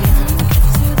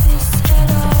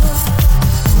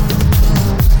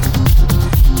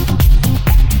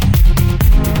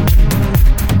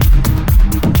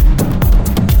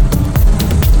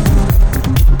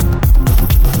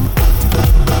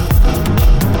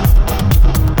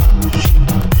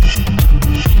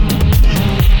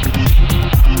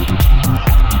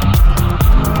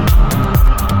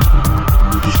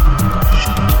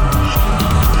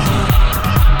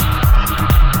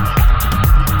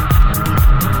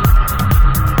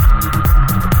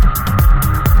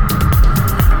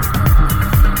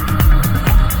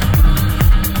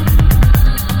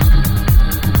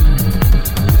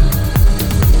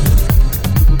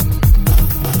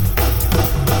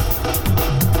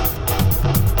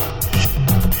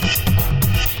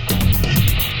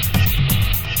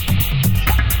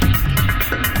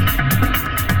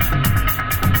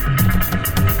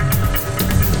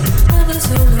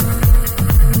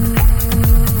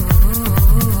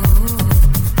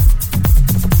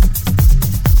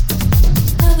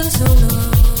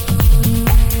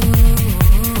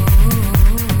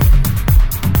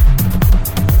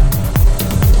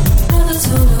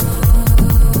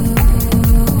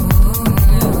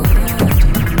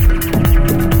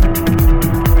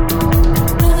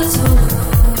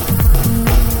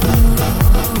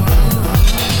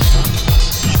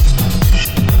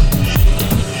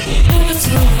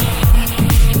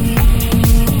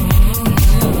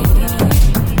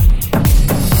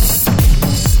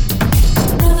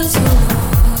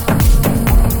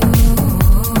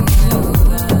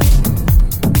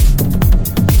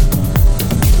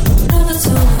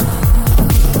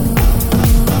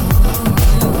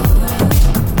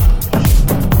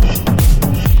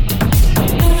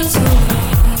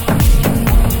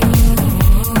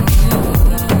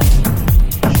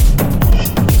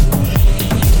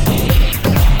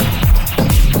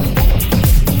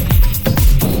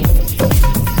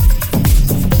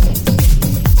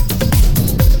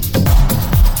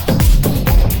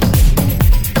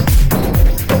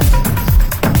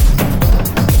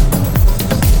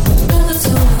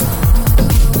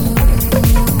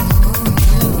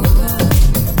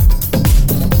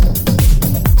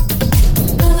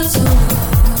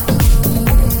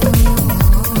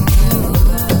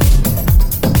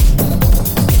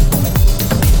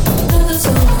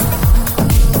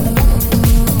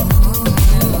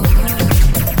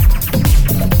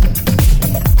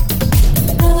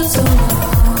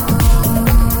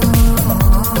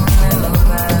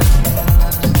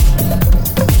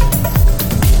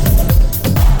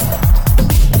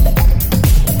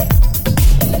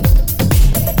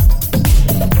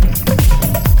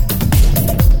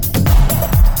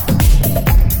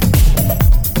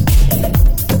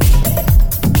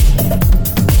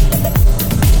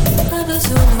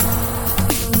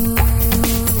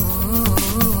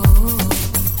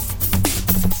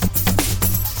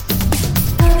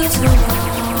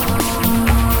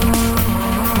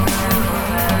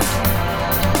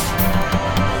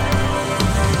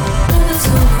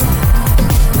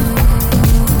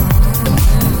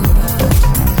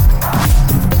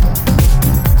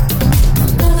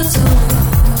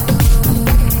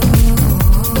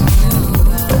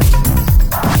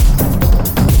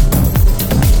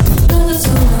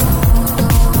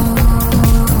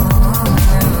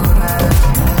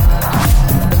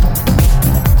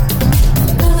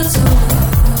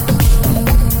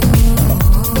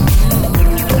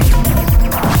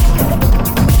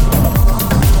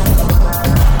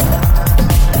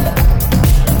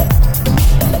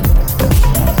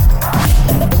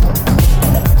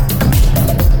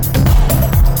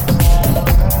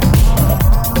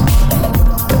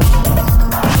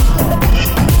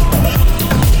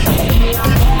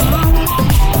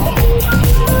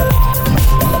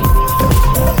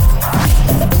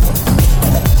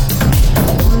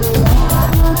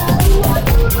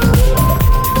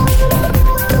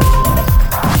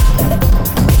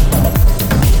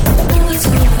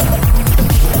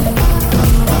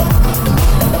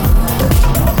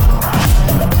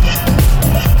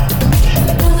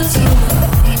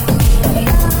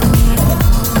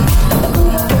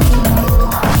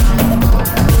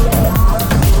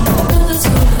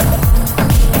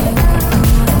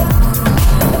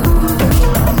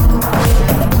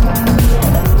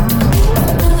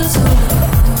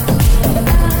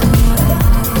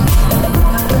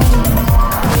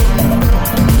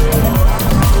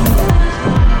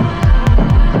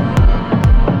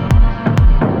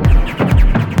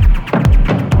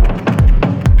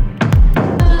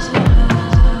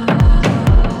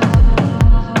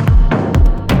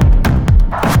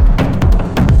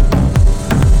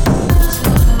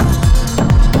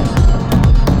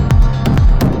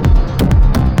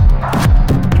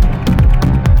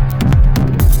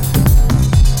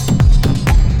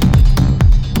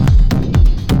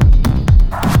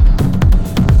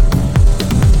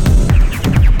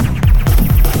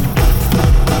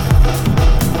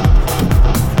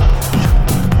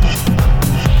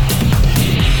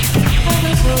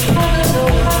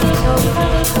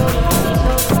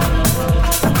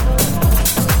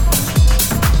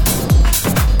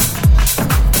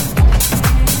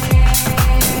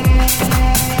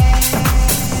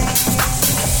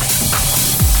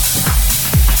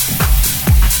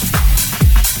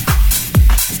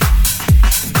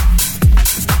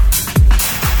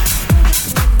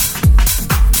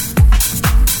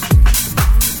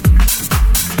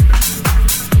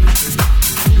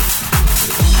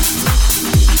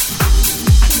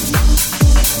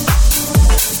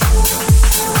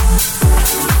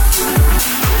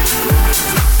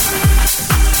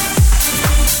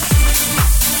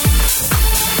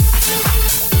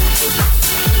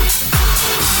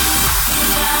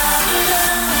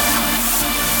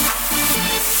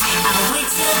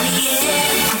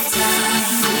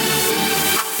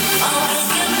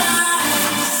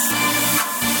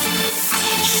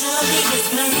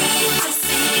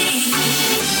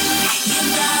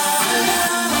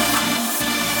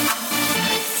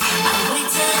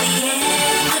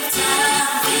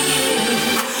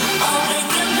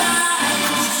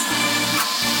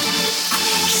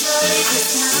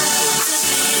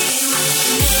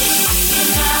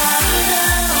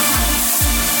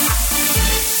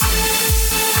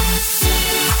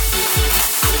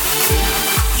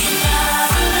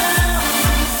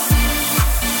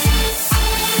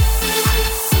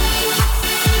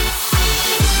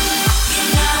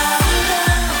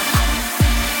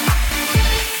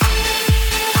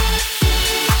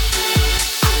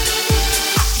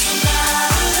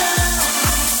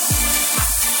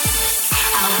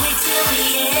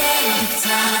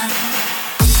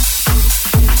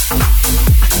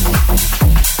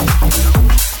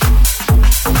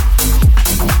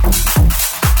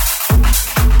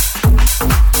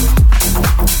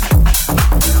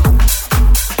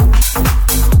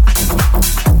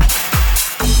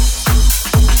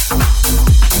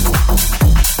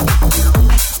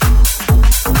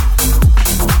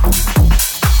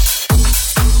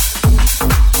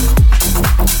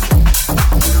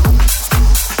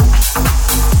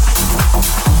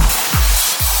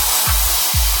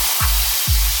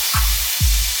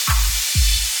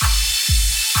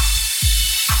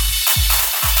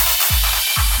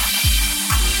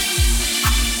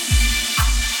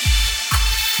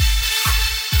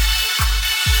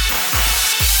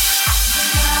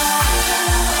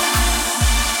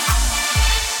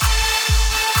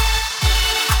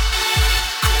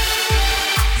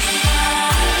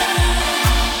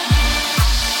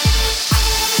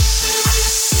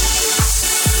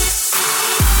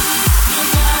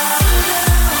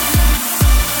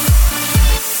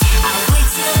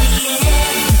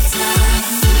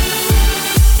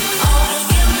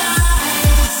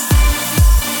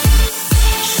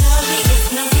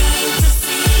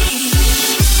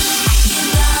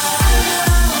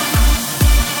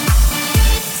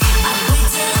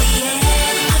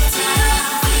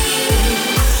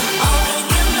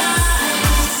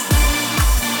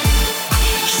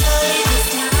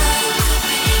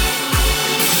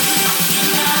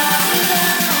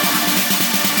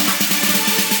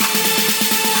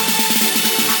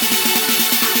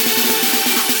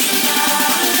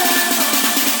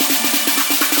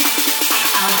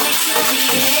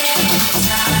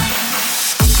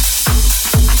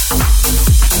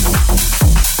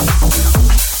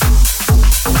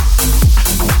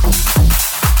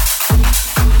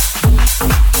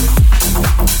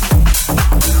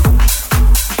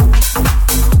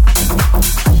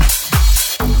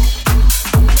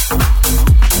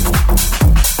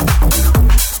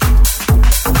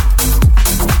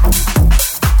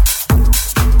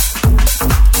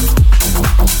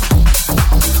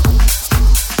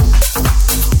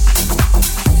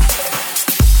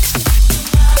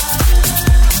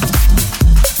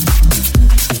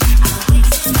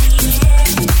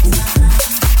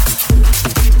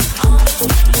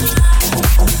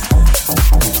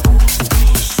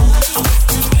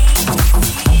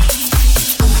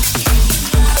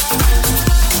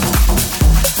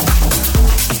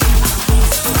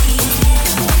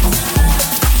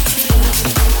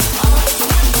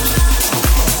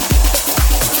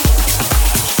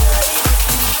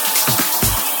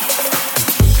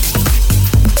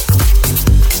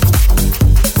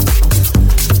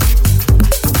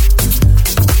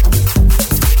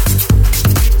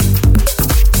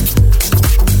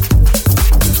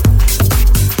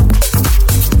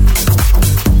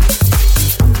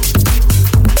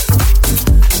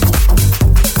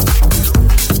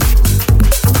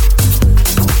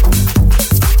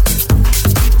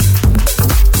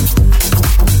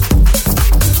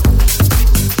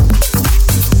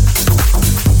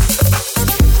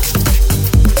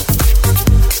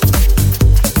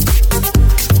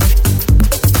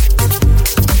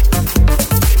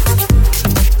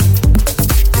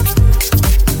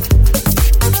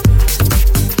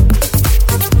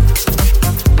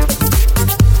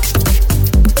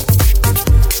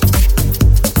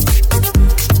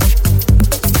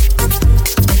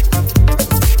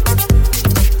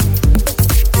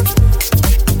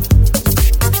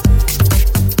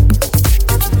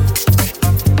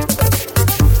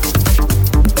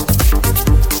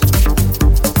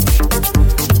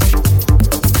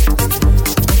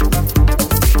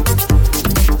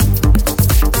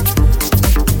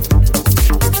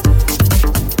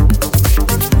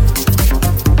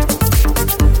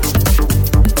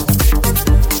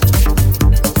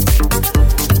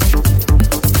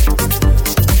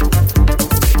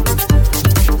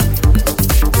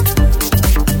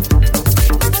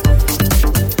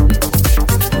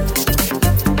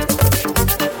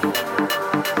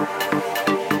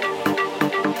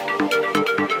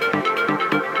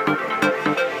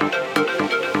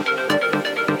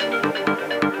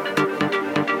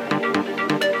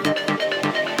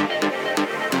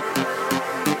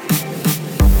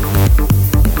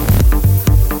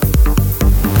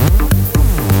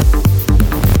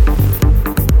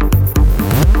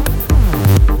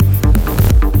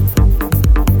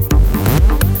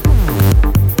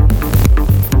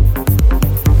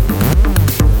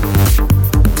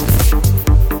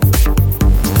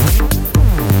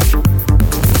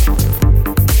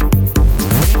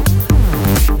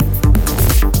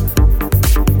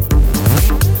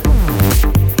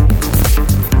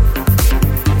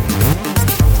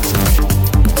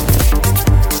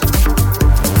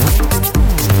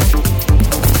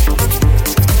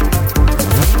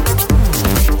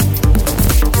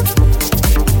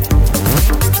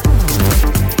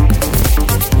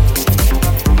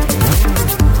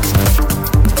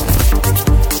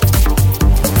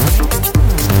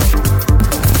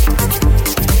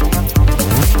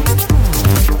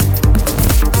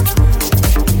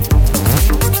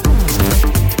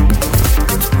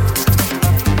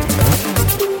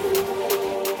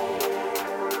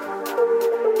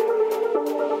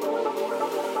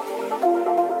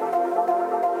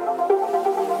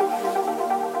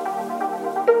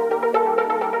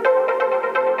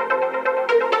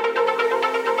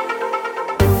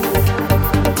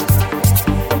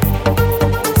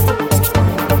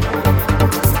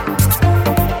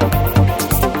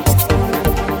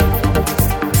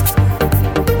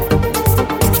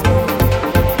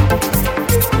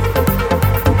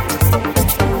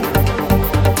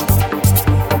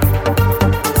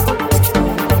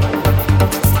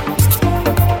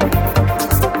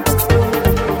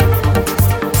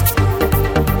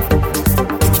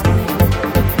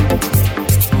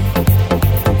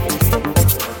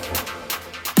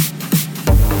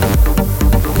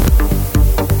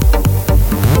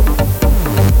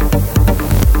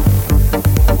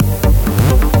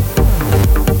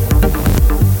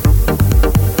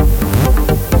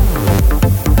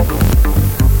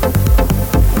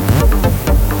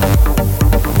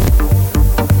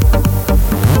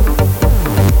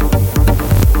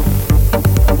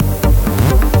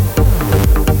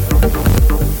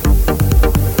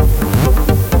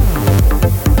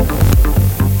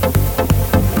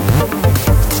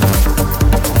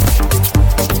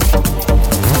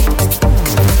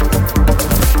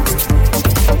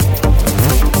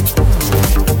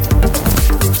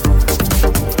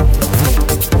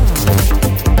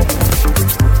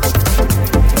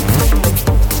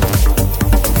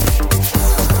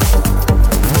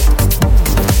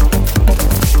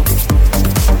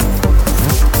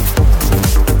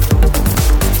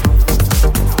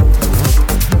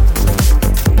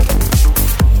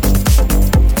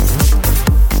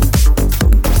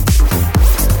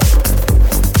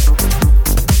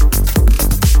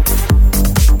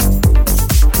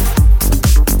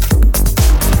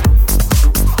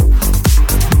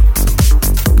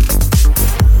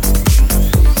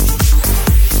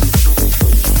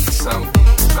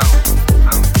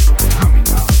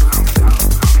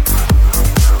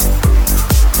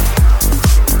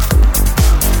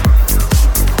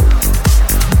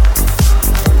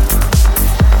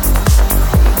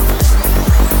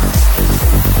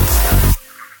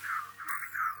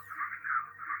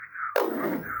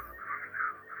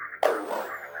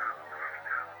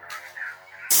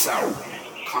 sound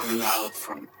coming out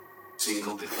from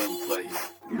single different place.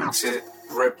 It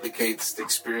replicates the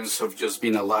experience of just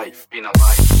being alive, being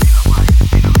alive, being alive,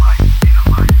 being alive,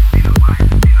 being alive,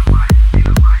 being alive, being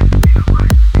alive, being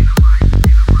alive, being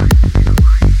alive, being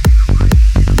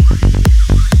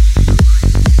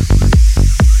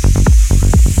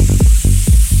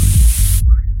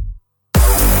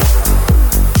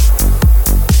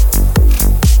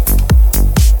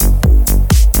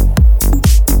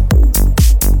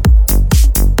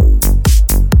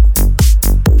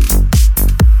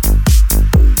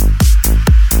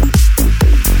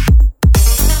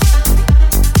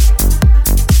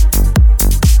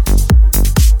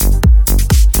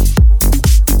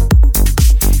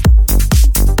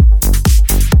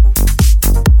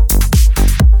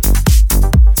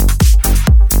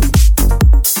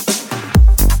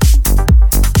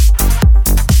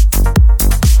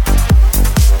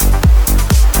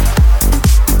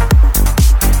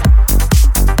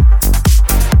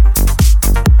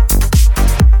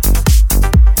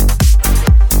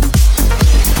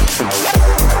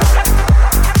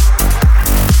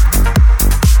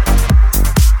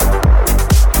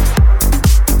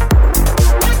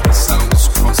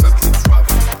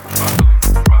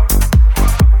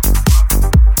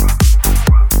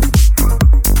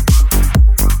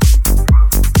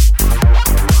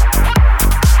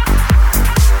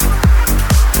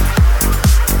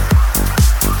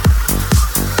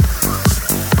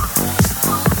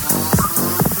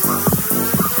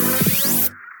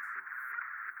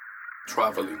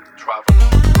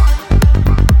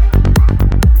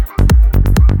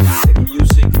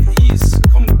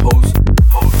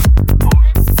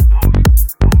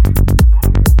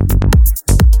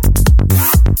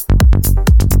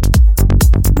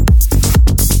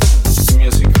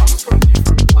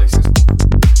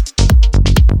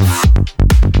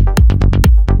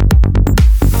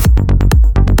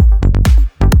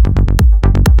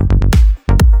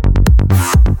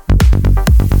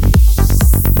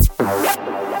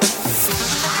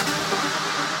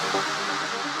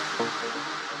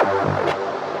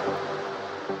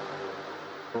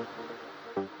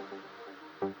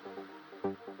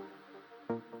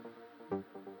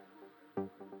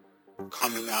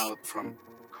coming out from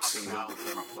single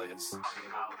different place.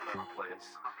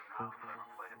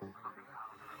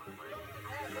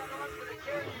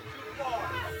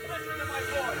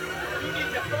 You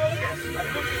need to focus. I'm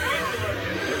looking into it.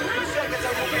 3 seconds,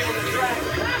 I won't be able to track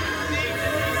you. Need to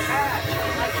detach.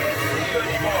 I can't see you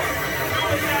anymore.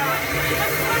 Do it now.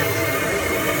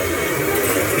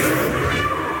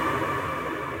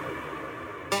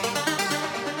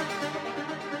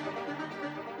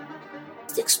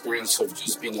 The experience of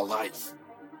just being alive.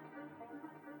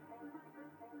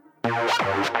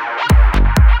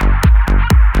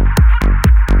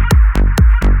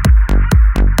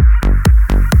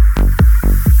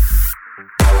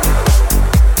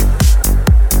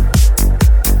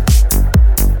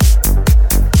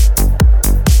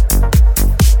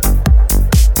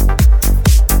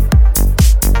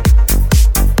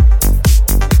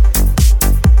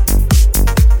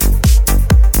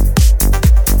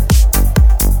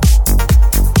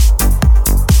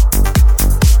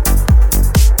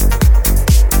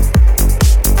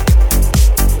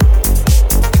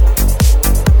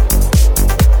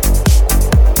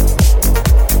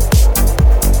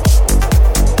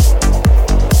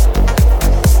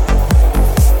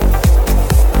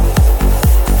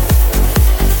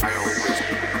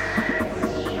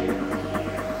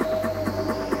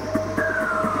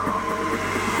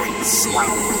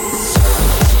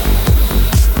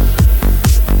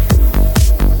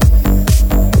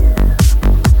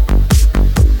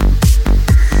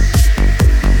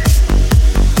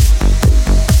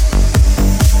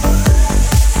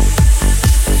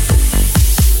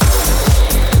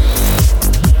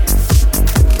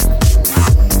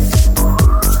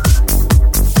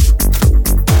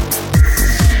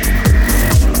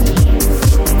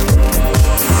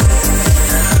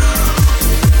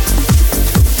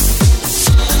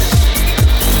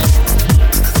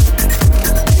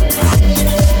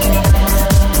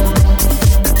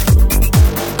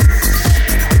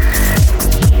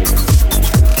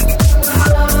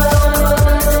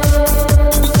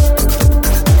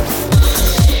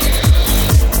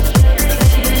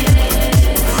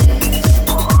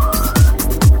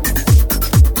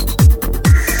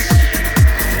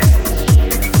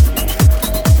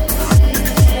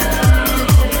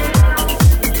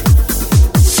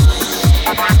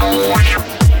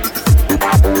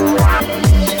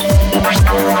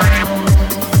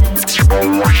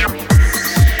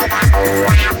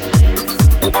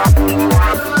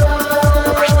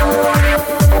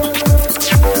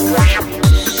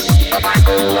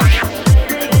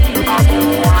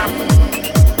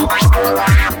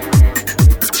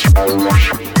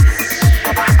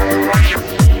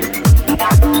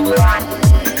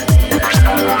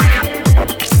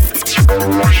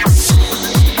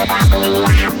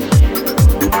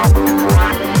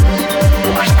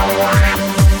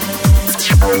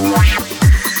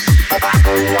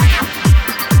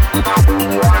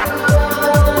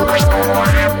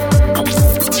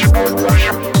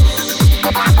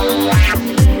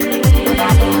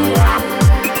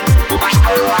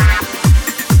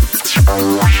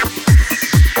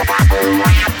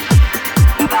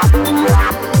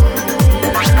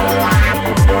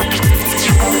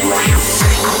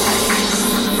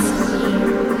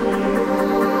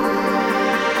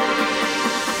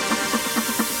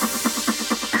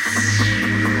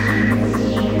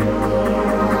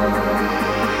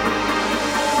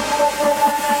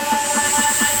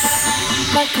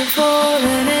 Looking for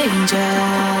an angel.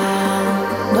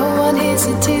 No one hears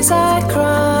the tears I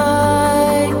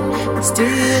cry. Still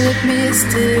it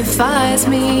mystifies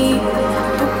me.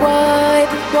 But why,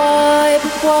 but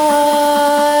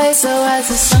why? So as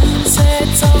the sun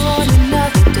sets on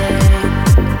another day,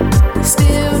 there's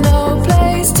still no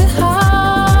place to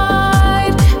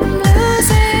hide. I'm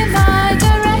losing my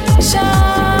direction.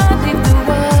 Leave the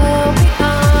world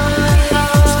behind.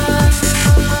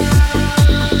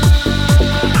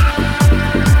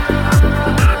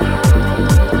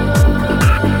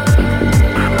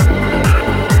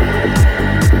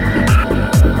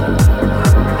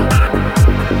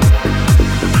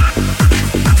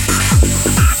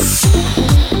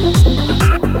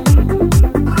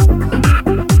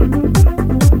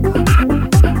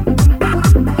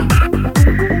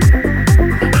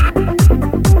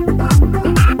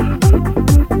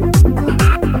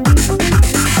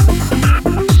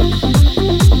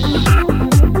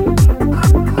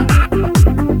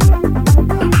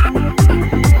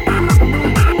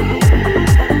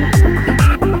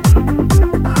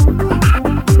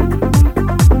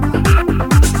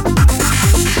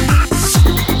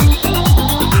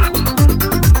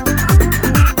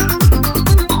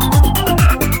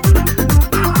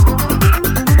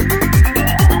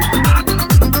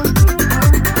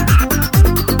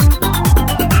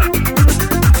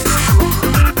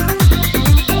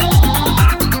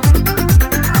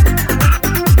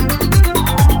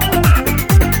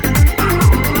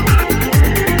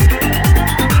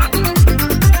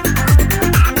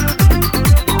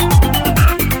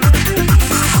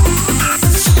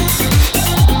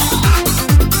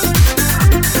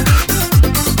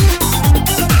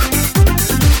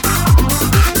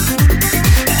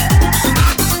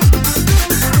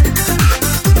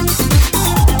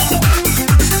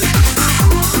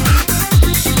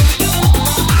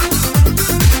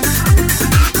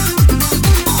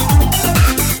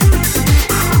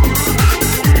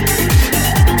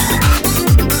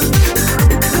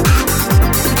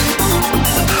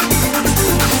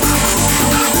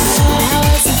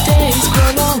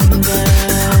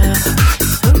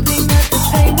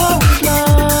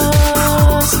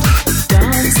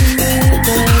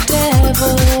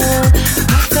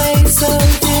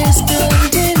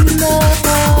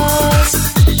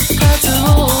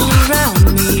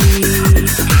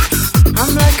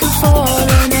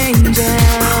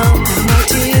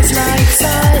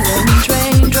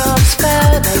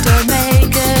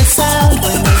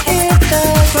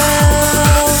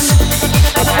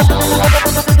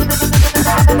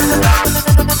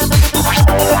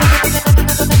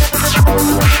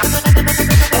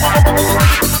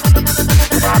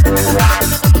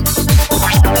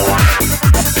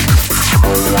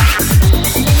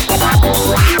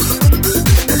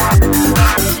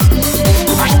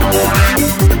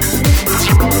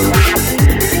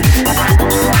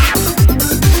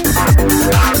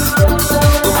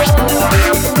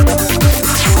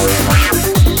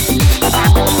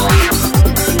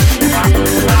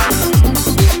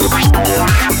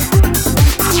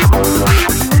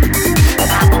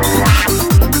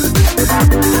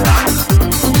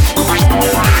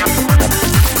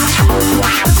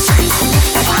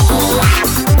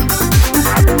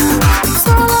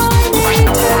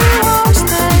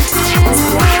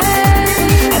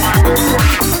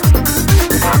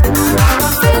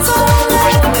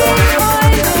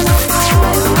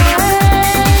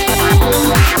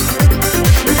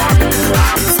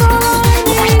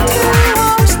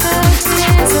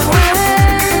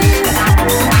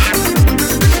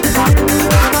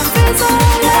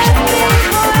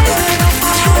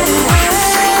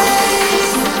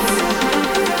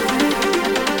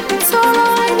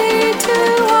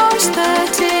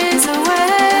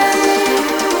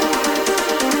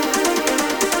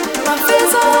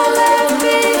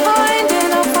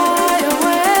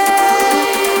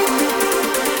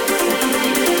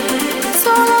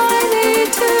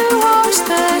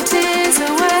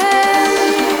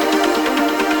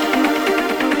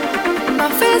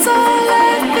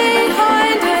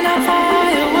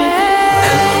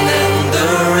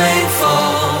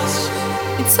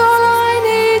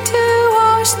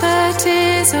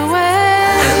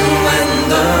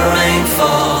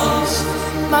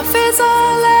 My fears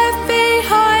are left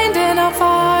behind and I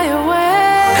fly away.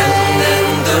 And then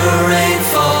the rain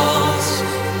falls.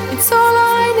 It's all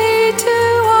I need to